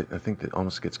story that I think that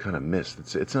almost gets kind of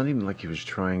missed. It's not even like he was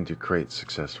trying to create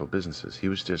successful businesses. He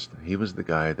was the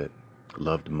guy that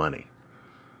loved money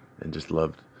and just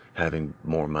loved having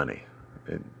more money.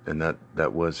 And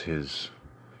that was his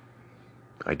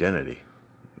identity.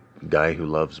 Guy who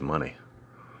loves money.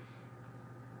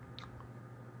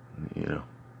 You know.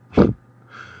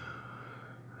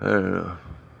 I don't know.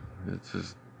 It's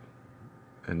just,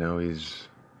 and now he's,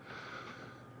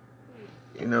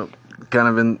 you know, kind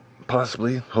of in,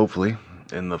 possibly, hopefully,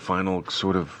 in the final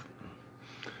sort of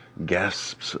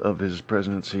gasps of his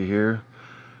presidency here.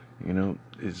 You know,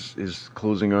 his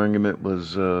closing argument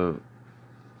was,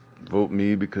 vote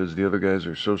me because the other guys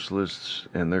are socialists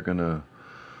and they're gonna,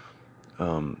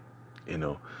 you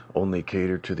know, only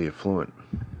cater to the affluent.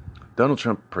 Donald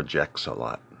Trump projects a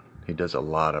lot. He does a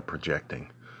lot of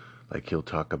projecting. Like, he'll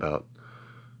talk about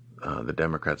the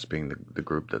Democrats being the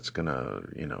group that's gonna,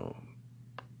 you know,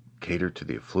 cater to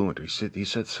the affluent. He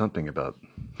said something about,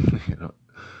 you know,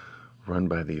 run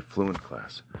by the affluent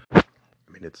class. I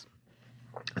mean, it's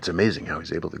amazing how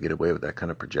he's able to get away with that kind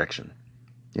of projection.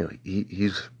 You know,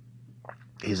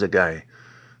 he's a guy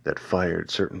that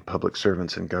fired certain public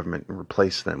servants in government and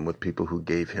replaced them with people who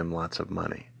gave him lots of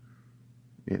money.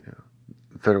 You know,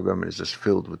 the federal government is just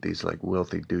filled with these, like,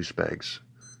 wealthy douchebags.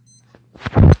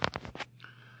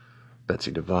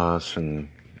 Betsy DeVos and,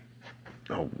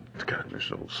 oh God,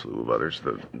 there's a whole slew of others,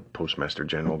 the Postmaster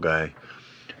General guy.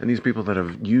 And these people that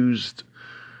have used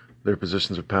their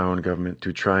positions of power in government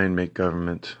to try and make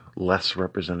government less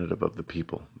representative of the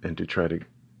people and to try to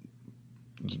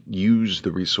use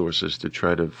the resources to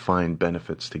try to find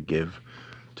benefits to give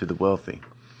to the wealthy.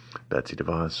 Betsy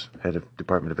DeVos, head of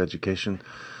Department of Education.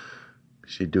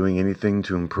 Is she doing anything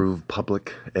to improve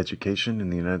public education in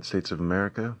the United States of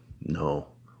America? No.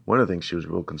 One of the things she was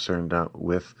real concerned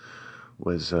with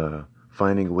was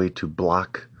finding a way to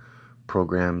block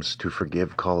programs to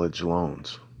forgive college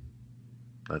loans.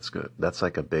 That's good. That's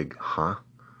like a big,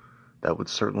 that would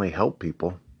certainly help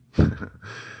people.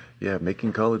 Yeah,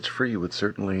 making college free would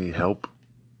certainly help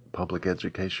public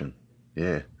education.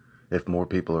 Yeah, if more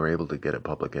people are able to get a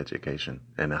public education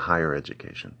and a higher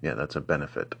education. Yeah, that's a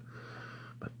benefit.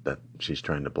 But that she's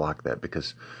trying to block that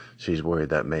because she's worried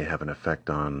that may have an effect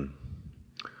on,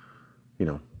 you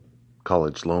know,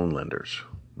 college loan lenders,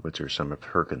 which are some of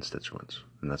her constituents.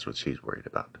 And that's what she's worried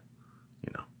about,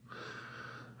 you know.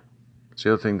 It's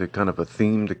the other thing, that kind of a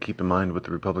theme to keep in mind with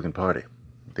the Republican Party.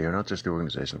 They are not just the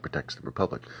organization that protects the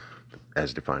Republic,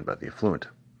 as defined by the affluent.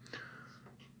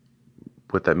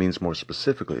 What that means more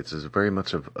specifically, it's very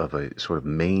much of a sort of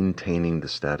maintaining the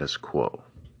status quo.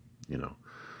 You know,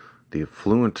 the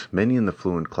affluent, many in the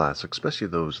affluent class, especially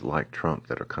those like Trump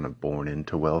that are kind of born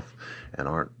into wealth and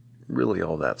aren't really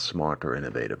all that smart or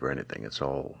innovative or anything. It's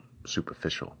all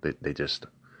superficial. They just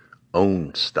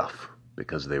own stuff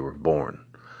because they were born.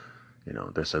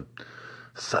 There's a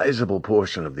sizable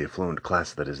portion of the affluent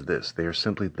class that is this. They are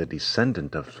simply the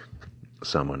descendant of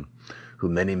someone who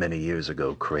many, many years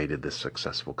ago created this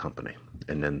successful company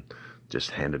and then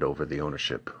just handed over the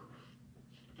ownership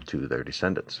to their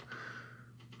descendants,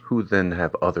 who then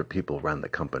have other people run the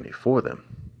company for them.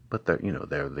 But they're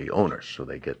the owners, so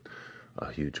they get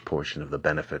a huge portion of the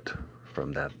benefit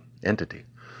from that entity.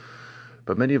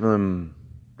 But many of them,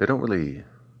 they don't really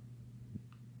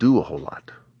do a whole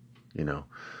lot,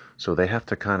 so they have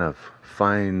to kind of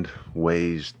find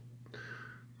ways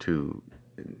to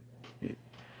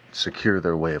secure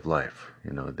their way of life.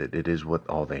 That it is what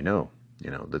all they know.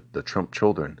 The Trump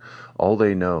children, all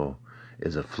they know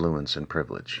is affluence and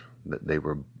privilege. That they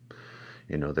were,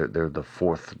 they're the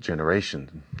fourth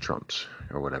generation Trumps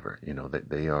or whatever.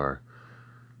 They are.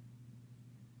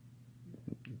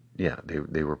 Yeah,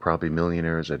 they were probably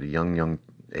millionaires at a young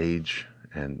age,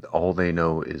 and all they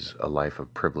know is a life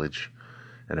of privilege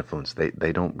and affluence.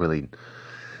 They don't really,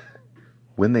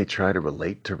 when they try to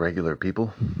relate to regular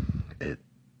people,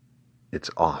 it's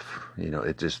off.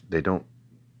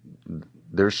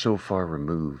 They're so far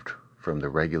removed from the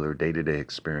regular day-to-day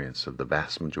experience of the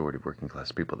vast majority of working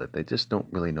class people that they just don't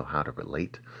really know how to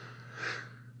relate.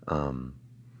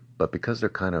 But because they're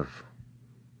kind of,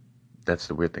 that's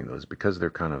the weird thing though, is because they're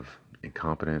kind of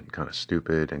incompetent, kind of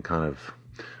stupid, and kind of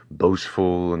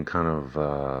boastful, and kind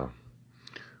of,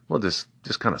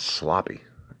 just kind of sloppy,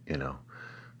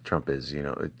 Trump is,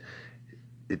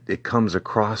 it comes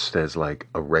across as like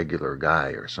a regular guy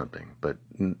or something, but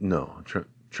no,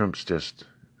 Trump's just,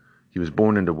 he was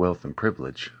born into wealth and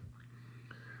privilege,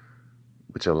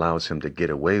 which allows him to get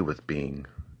away with being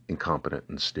incompetent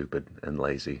and stupid and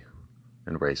lazy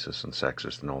and racist and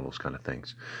sexist and all those kind of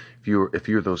things. If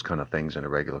you're those kind of things in a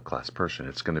regular class person,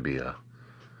 there's going to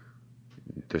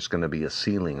be a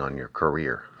ceiling on your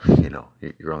career.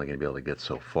 You're only going to be able to get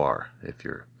so far if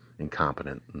you're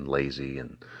incompetent and lazy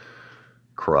and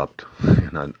corrupt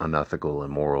and unethical,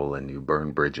 immoral, and you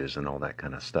burn bridges and all that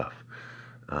kind of stuff.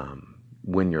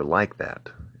 When you're like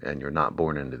that and you're not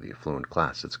born into the affluent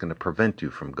class, it's going to prevent you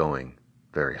from going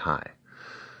very high.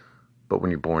 But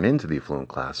when you're born into the affluent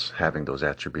class, having those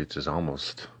attributes is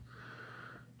almost,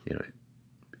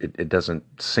 it doesn't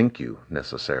sink you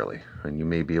necessarily. And you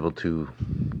may be able to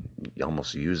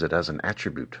almost use it as an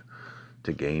attribute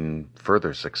to gain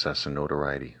further success and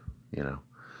notoriety,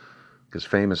 because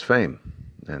fame is fame.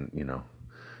 And,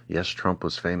 yes, Trump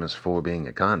was famous for being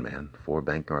a con man, for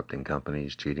bankrupting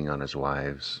companies, cheating on his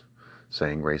wives,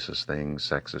 saying racist things,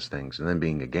 sexist things, and then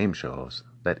being a game show host.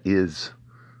 That is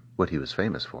what he was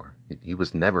famous for. He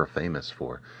was never famous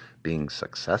for being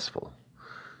successful.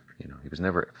 He was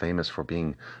never famous for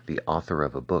being the author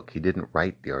of a book. He didn't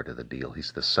write The Art of the Deal.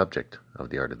 He's the subject of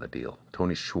The Art of the Deal.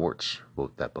 Tony Schwartz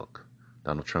wrote that book.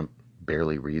 Donald Trump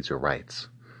barely reads or writes.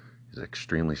 He's an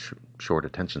extremely short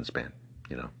attention span,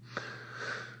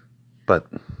 But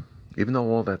even though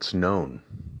all that's known,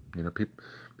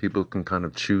 people can kind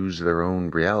of choose their own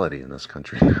reality in this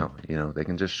country now. They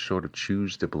can just sort of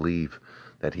choose to believe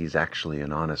that he's actually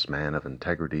an honest man of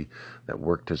integrity that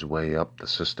worked his way up the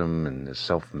system and is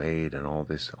self-made and all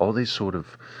these sort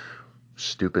of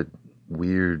stupid,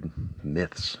 weird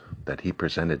myths that he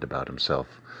presented about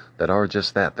himself that are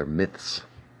just that. They're myths.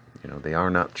 They are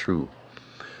not true.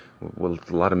 Well,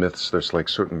 a lot of myths, there's like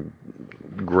certain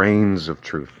grains of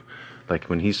truth. Like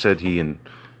when he said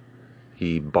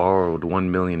he borrowed $1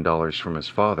 million from his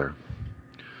father,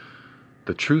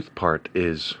 the truth part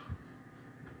is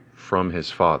from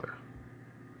his father.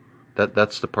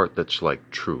 That's the part that's like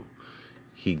true.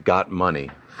 He got money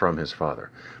from his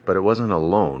father, but it wasn't a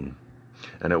loan,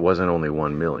 and it wasn't only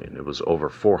 1 million. It was over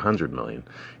 400 million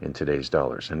in today's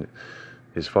dollars. And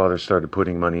his father started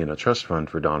putting money in a trust fund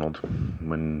for Donald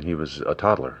when he was a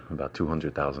toddler, about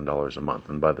 $200,000 a month.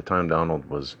 And by the time Donald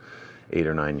was 8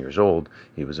 or 9 years old,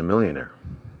 he was a millionaire.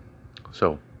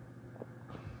 So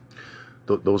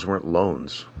those weren't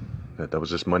loans. That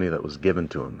was just money that was given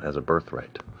to him as a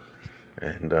birthright.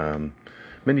 And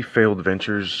many failed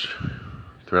ventures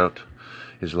throughout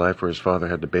his life where his father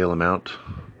had to bail him out.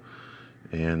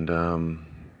 And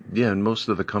and most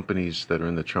of the companies that are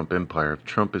in the Trump empire, if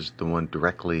Trump is the one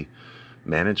directly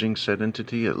managing said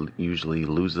entity, it usually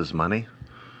loses money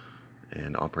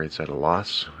and operates at a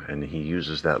loss. And he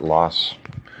uses that loss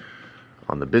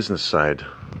on the business side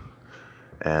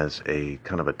as a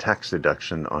kind of a tax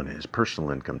deduction on his personal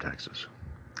income taxes.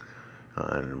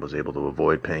 And was able to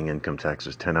avoid paying income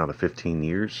taxes 10 out of 15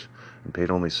 years and paid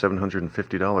only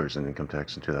 $750 in income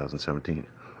tax in 2017.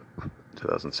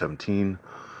 2017,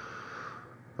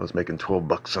 I was making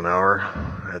 $12 an hour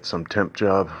at some temp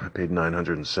job. I paid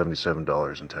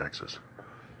 $977 in taxes.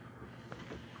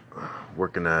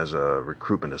 Working as a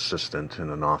recruitment assistant in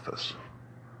an office,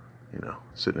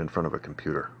 sitting in front of a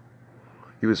computer.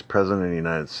 He was president of the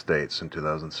United States in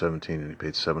 2017, and he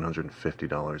paid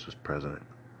 $750 as president.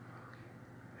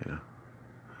 And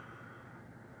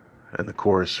the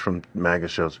chorus from MAGA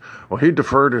shows, well, he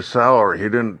deferred his salary. He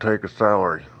didn't take a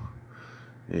salary.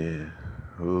 Yeah.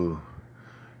 Ooh.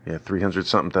 Yeah,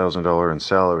 $300-something thousand in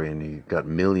salary, and he got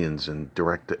millions in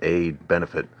direct aid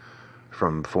benefit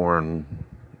from foreign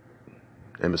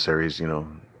emissaries,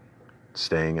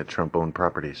 staying at Trump-owned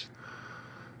properties.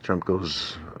 Trump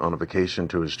goes on a vacation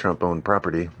to his Trump-owned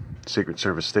property. Secret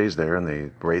Service stays there, and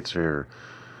the rates are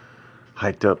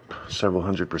hiked up several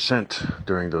 100%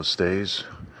 during those stays,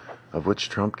 of which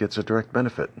Trump gets a direct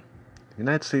benefit. The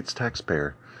United States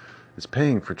taxpayer is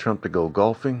paying for Trump to go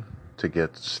golfing, to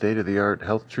get state-of-the-art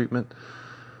health treatment.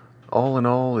 All in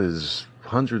all is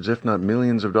hundreds, if not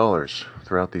millions of dollars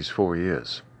throughout these 4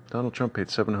 years. Donald Trump paid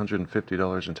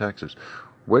 $750 in taxes.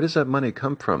 Where does that money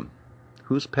come from?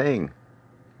 Who's paying?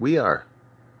 We are.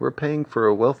 We're paying for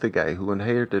a wealthy guy who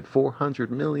inherited $400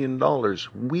 million.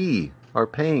 We are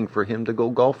paying for him to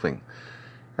go golfing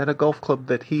at a golf club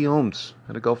that he owns,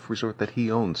 at a golf resort that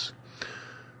he owns.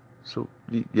 So,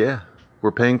 yeah,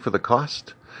 we're paying for the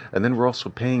cost, and then we're also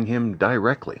paying him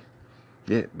directly.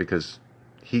 Yeah, because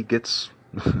he gets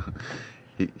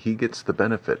he gets the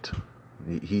benefit.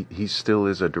 He still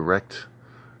is a direct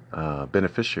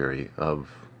beneficiary of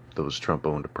those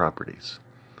Trump-owned properties.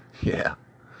 Yeah.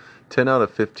 10 out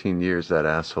of 15 years, that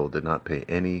asshole did not pay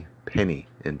any penny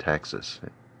in taxes,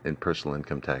 in personal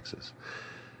income taxes.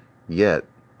 Yet,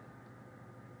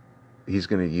 he's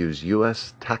going to use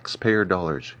U.S. taxpayer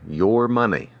dollars, your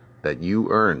money that you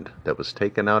earned, that was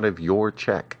taken out of your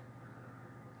check.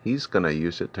 He's going to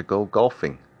use it to go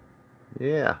golfing.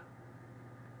 Yeah.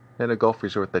 At a golf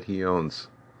resort that he owns.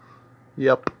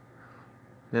 Yep.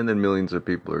 And then millions of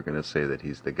people are going to say that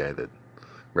he's the guy that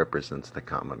represents the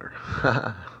commoner.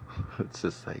 It's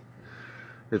just like,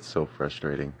 it's so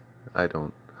frustrating.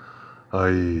 It's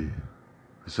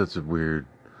such a weird,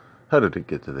 how did it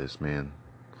get to this, man?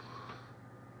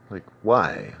 Like,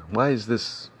 why? Why is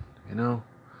this,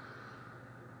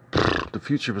 the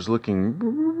future was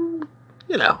looking,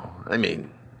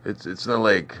 it's not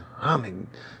like,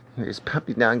 there's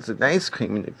puppy dogs and ice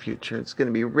cream in the future. It's going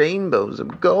to be rainbows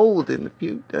of gold in the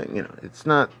future. It's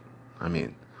not,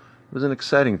 it was an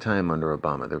exciting time under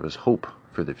Obama. There was hope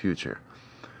for the future.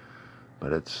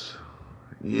 But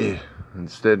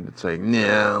instead it's like,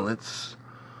 let's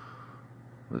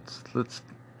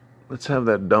have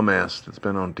that dumbass that's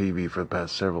been on TV for the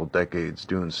past several decades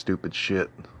doing stupid shit.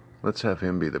 Let's have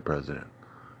him be the president.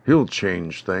 He'll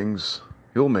change things.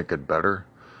 He'll make it better.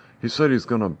 He said he's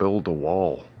going to build a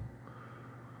wall.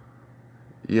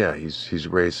 Yeah, he's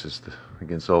racist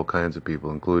against all kinds of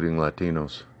people, including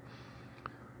Latinos.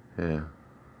 Yeah.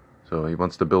 So he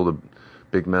wants to build a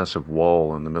big massive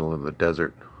wall in the middle of the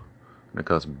desert. And it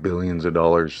costs billions of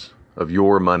dollars of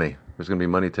your money. There's going to be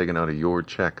money taken out of your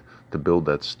check to build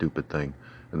that stupid thing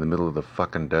in the middle of the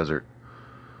fucking desert.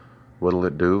 What'll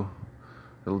it do?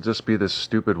 It'll just be this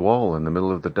stupid wall in the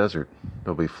middle of the desert.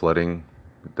 There'll be flooding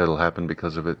that'll happen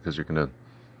because of it, because you're going to,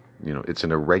 it's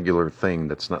an irregular thing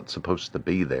that's not supposed to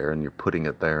be there, and you're putting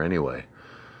it there anyway.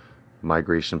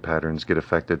 Migration patterns get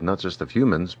affected, not just of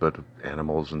humans, but of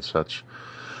animals and such.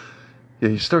 Yeah,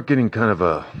 you start getting kind of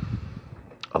a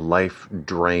life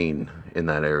drain in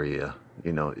that area.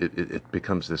 It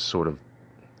becomes this sort of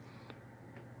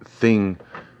thing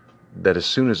that as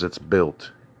soon as it's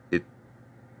built,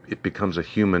 it becomes a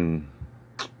human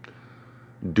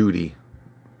duty,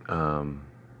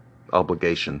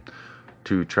 obligation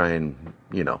to try and,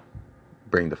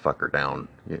 bring the fucker down.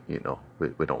 We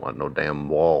don't want no damn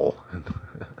wall.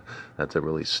 That's a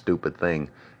really stupid thing.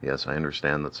 Yes, I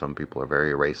understand that some people are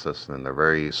very racist and they're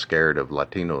very scared of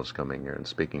Latinos coming here and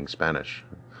speaking Spanish.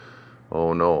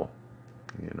 Oh no.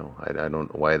 I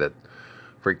don't know why that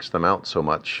freaks them out so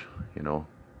much.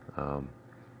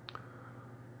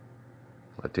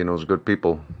 Latinos are good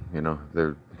people.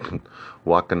 They're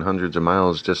walking hundreds of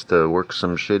miles just to work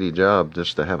some shitty job,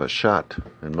 just to have a shot.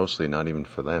 And mostly not even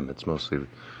for them. It's mostly,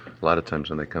 a lot of times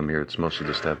when they come here, it's mostly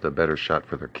just to have the better shot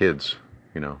for their kids,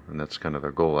 and that's kind of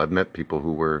their goal. I've met people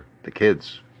who were the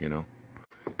kids,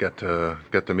 Got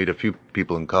to meet a few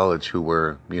people in college who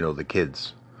were, the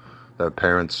kids. Their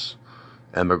parents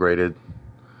emigrated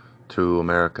to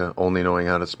America only knowing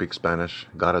how to speak Spanish,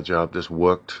 got a job, just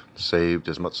worked, saved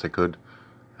as much as they could,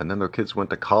 and then their kids went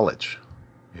to college.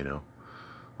 One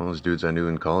of those dudes I knew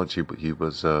in college, he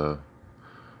was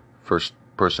First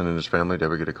person in his family to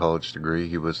ever get a college degree.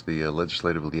 He was the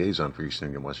legislative liaison for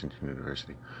Eastern and Washington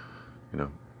University. You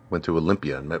know, went to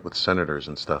Olympia and met with senators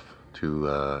and stuff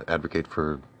to advocate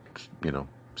for,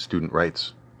 student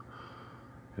rights.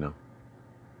 You know,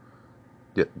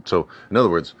 yeah. So, in other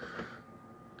words,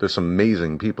 there's some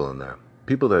amazing people in there.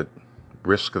 People that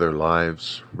risk their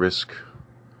lives, risk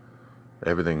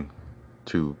everything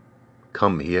to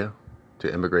come here,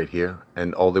 to immigrate here,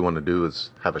 and all they want to do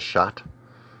is have a shot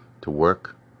to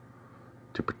work,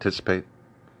 to participate.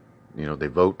 They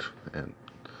vote, and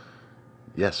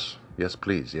yes,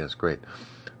 please, yes, great.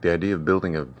 The idea of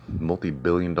building a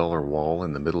multi-billion-dollar wall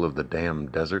in the middle of the damn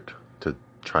desert to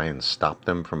try and stop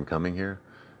them from coming here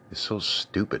is so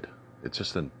stupid. It's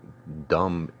just a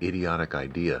dumb, idiotic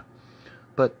idea.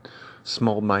 But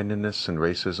small-mindedness and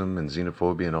racism and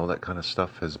xenophobia and all that kind of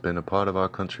stuff has been a part of our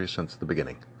country since the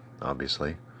beginning,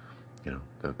 obviously.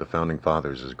 The founding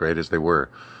fathers, as great as they were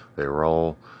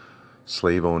all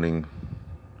slave-owning,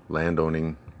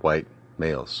 land-owning white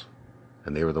males.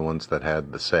 And they were the ones that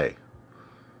had the say.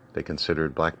 They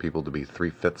considered black people to be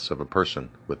 3/5 of a person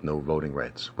with no voting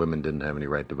rights. Women didn't have any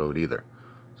right to vote either.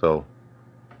 So,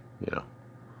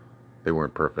 they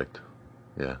weren't perfect.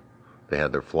 Yeah, they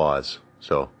had their flaws.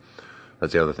 So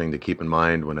that's the other thing to keep in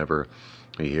mind whenever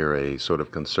you hear a sort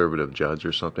of conservative judge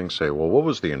or something say, well, what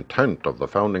was the intent of the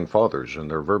founding fathers and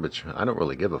their verbiage? I don't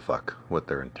really give a fuck what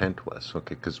their intent was,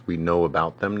 okay, because we know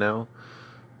about them now.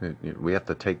 We have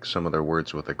to take some of their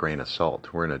words with a grain of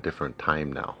salt. We're in a different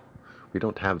time now. We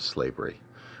don't have slavery.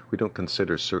 We don't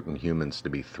consider certain humans to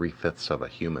be 3/5 of a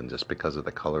human just because of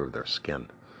the color of their skin.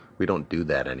 We don't do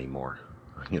that anymore,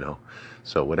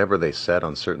 So whatever they said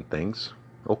on certain things,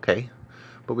 okay,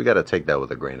 but we got to take that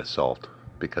with a grain of salt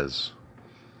because,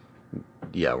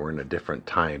 yeah, we're in a different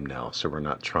time now, so we're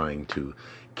not trying to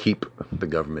keep the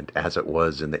government as it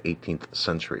was in the 18th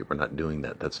century. We're not doing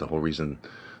that. That's the whole reason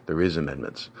there is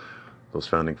amendments. Those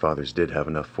founding fathers did have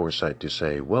enough foresight to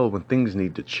say, well, when things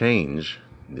need to change,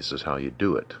 this is how you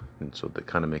do it. And so they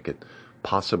kind of make it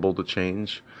possible to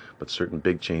change, but certain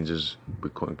big changes are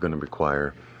going to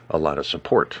require a lot of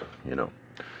support,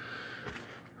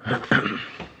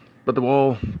 But the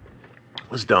wall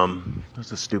was dumb. It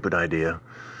was a stupid idea.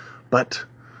 But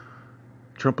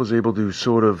Trump was able to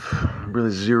sort of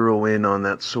really zero in on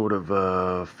that sort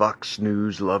of Fox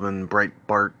News loving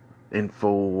Breitbart,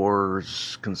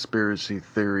 InfoWars, conspiracy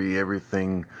theory,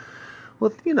 everything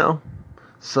with,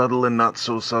 subtle and not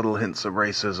so subtle hints of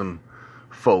racism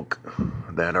folk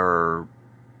that are,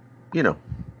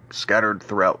 scattered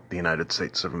throughout the United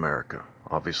States of America.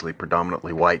 Obviously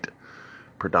predominantly white,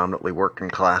 predominantly working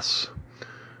class,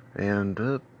 and,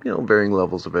 varying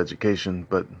levels of education,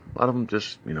 but a lot of them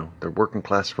just, they're working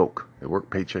class folk. They work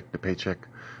paycheck to paycheck.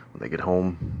 When they get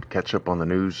home, catch up on the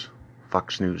news.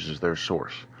 Fox News is their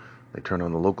source. They turn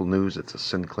on the local news. It's a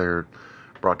Sinclair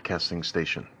broadcasting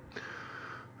station.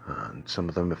 And some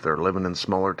of them, if they're living in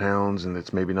smaller towns and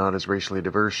it's maybe not as racially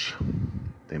diverse,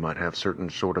 they might have certain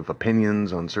sort of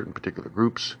opinions on certain particular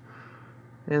groups,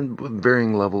 and with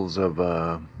varying levels of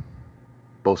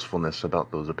boastfulness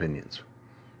about those opinions.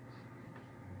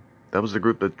 That was the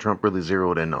group that Trump really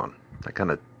zeroed in on. That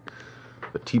kind of,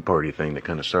 the Tea Party thing that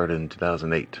kind of started in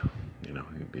 2008.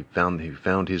 He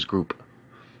found his group.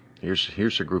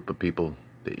 Here's a group of people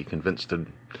that you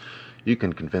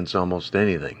can convince almost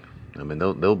anything. I mean,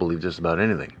 they'll believe just about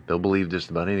anything. They'll believe just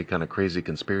about any kind of crazy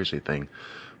conspiracy thing.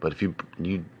 But if you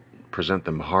present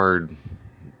them hard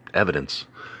evidence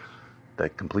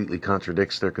that completely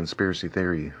contradicts their conspiracy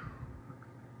theory,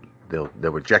 they'll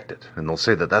reject it, and they'll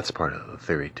say that that's part of the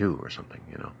theory too, or something.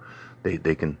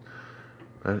 They can.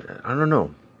 I don't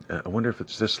know. I wonder if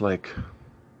it's just like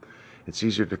it's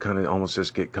easier to kind of almost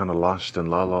just get kind of lost in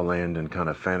la la land and kind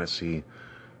of fantasy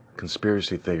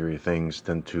conspiracy theory things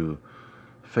than to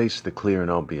face the clear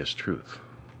and obvious truth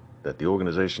that the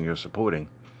organization you're supporting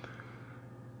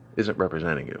isn't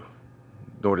representing you,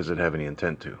 nor does it have any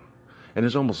intent to, and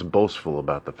is almost boastful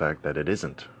about the fact that it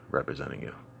isn't representing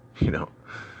you.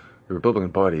 The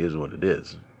Republican Party is what it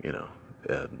is.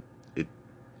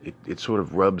 It sort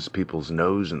of rubs people's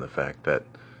nose in the fact that,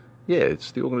 yeah,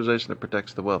 it's the organization that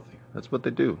protects the wealthy. That's what they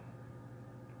do.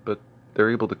 But they're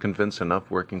able to convince enough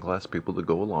working class people to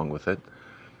go along with it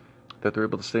that they're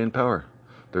able to stay in power.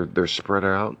 They're spread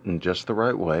out in just the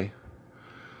right way,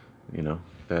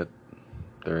 that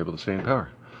they're able to stay in power.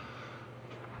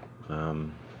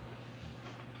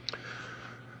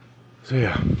 So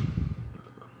yeah,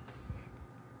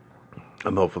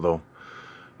 I'm hopeful though.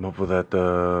 I'm hopeful that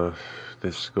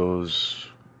this goes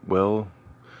well.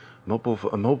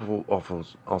 I'm hopeful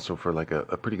also for like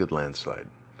a pretty good landslide.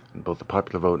 both the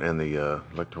popular vote and the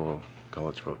electoral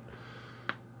college vote.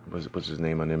 What's his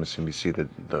name on MSNBC?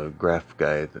 The graph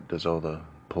guy that does all the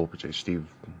poll projects. Steve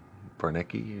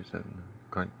Bernanke, is that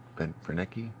Ben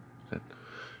Bernanke? Is that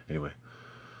anyway?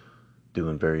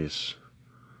 Doing various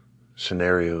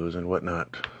scenarios and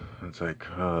whatnot. It's like,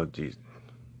 oh geez,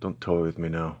 don't toy with me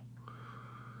now.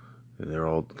 They're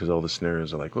all, because all the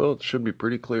scenarios are like, well, it should be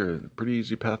pretty clear, pretty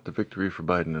easy path to victory for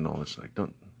Biden and all this. Like,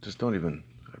 don't even.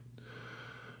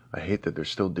 I hate that they're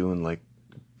still doing like,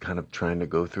 kind of trying to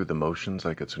go through the motions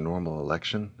like it's a normal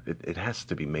election. It has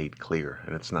to be made clear,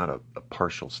 and it's not a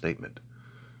partial statement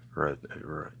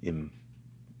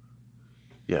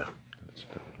yeah.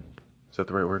 Is that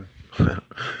the right word?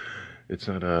 It's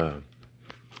not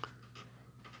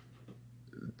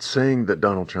saying that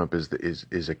Donald Trump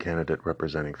is a candidate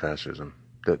representing fascism.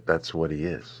 That's what he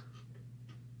is.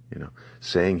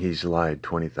 Saying he's lied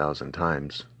 20,000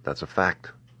 times, that's a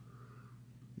fact.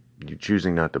 You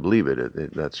choosing not to believe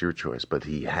it, that's your choice. But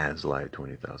he has lied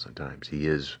 20,000 times. He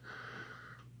is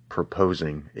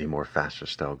proposing a more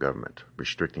fascist-style government,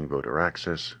 restricting voter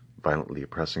access, violently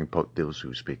oppressing those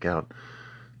who speak out,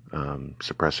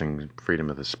 suppressing freedom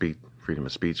of speech,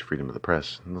 freedom of the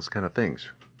press, and those kind of things,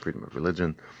 freedom of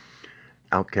religion,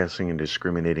 outcasting and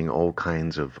discriminating all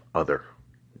kinds of other,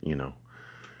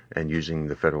 and using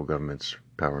the federal government's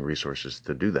power and resources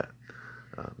to do that.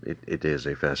 It is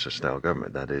a fascist-style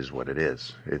government. That is what it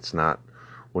is. It's not,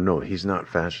 well, no, he's not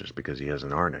fascist because he has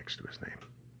an R next to his name.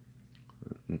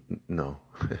 No.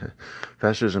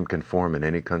 Fascism can form in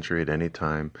any country at any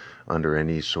time, under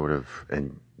any sort of,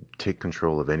 and take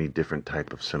control of any different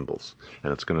type of symbols.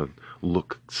 And it's going to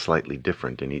look slightly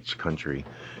different in each country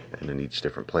and in each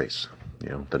different place.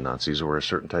 The Nazis were a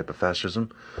certain type of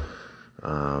fascism.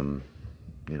 The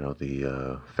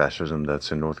fascism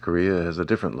that's in North Korea has a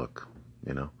different look.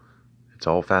 It's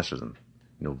all fascism.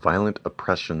 Violent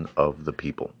oppression of the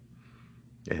people.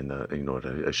 And,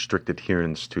 a strict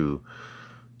adherence to,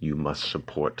 you must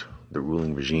support the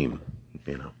ruling regime,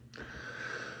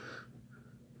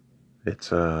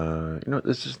 It's,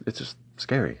 it's just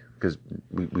scary, because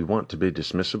we want to be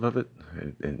dismissive of it,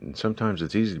 and sometimes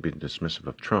it's easy to be dismissive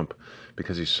of Trump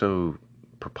because he's so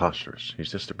preposterous.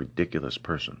 He's just a ridiculous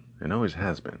person, and always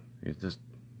has been.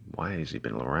 Why has he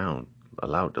been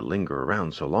allowed to linger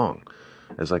around so long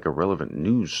as like a relevant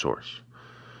news source?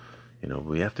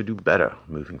 We have to do better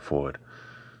moving forward.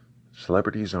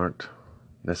 Celebrities aren't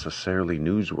necessarily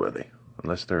newsworthy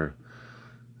unless they're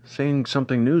saying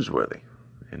something newsworthy.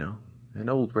 An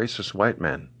old racist white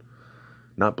man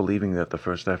not believing that the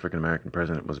first African American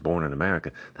president was born in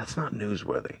America, that's not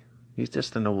newsworthy. He's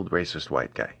just an old racist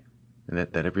white guy, and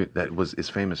that is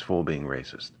famous for being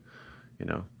racist.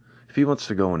 If he wants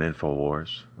to go on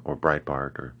InfoWars or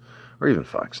Breitbart or even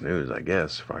Fox News, I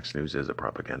guess Fox News is a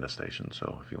propaganda station,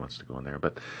 so if he wants to go on there,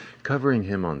 but covering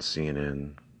him on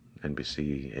CNN,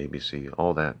 NBC, ABC,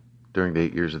 all that during the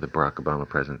 8 years of the Barack Obama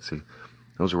presidency,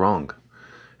 it was wrong,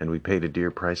 and we paid a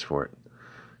dear price for it.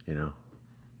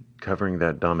 Covering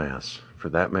that dumbass for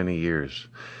that many years,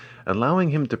 allowing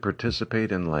him to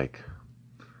participate in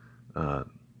the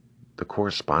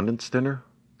correspondence dinner.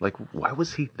 Like, why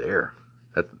was he there?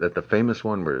 At the famous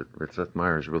one where Seth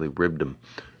Meyers really ribbed him,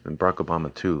 and Barack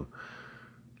Obama too.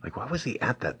 Like, why was he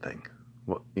at that thing?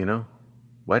 Well,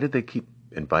 why did they keep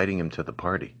inviting him to the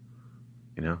party?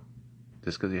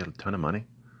 Just because he had a ton of money?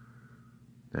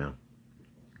 We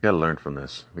gotta learn from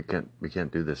this. We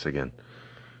can't do this again.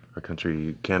 Our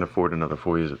country can't afford another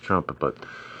 4 years of Trump, but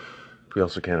we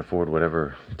also can't afford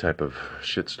whatever type of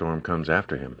shitstorm comes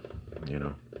after him.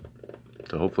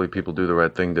 So hopefully people do the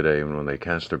right thing today, and when they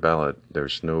cast their ballot,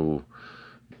 the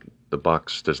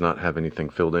box does not have anything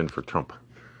filled in for Trump.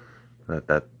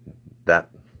 That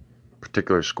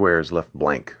particular square is left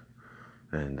blank,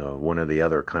 and one of the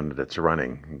other candidates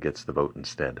running gets the vote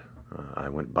instead. I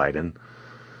went Biden,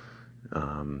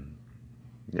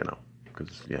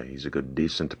 because he's a good,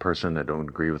 decent person. I don't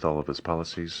agree with all of his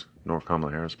policies, nor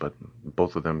Kamala Harris, but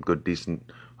both of them good,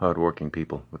 decent, hard-working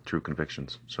people with true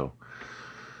convictions. So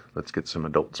let's get some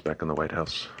adults back in the White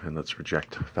House, and let's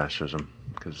reject fascism,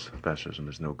 because fascism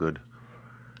is no good.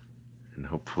 And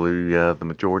hopefully the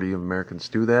majority of Americans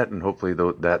do that, and hopefully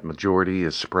that majority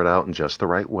is spread out in just the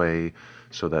right way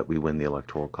so that we win the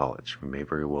Electoral College. We may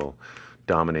very well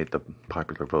dominate the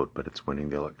popular vote, but it's winning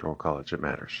the Electoral College that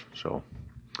matters. So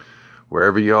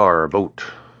wherever you are, vote.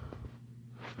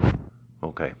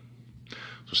 Okay.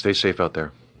 So stay safe out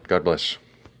there. God bless.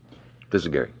 This is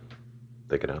Gary.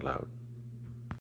 Think it out loud.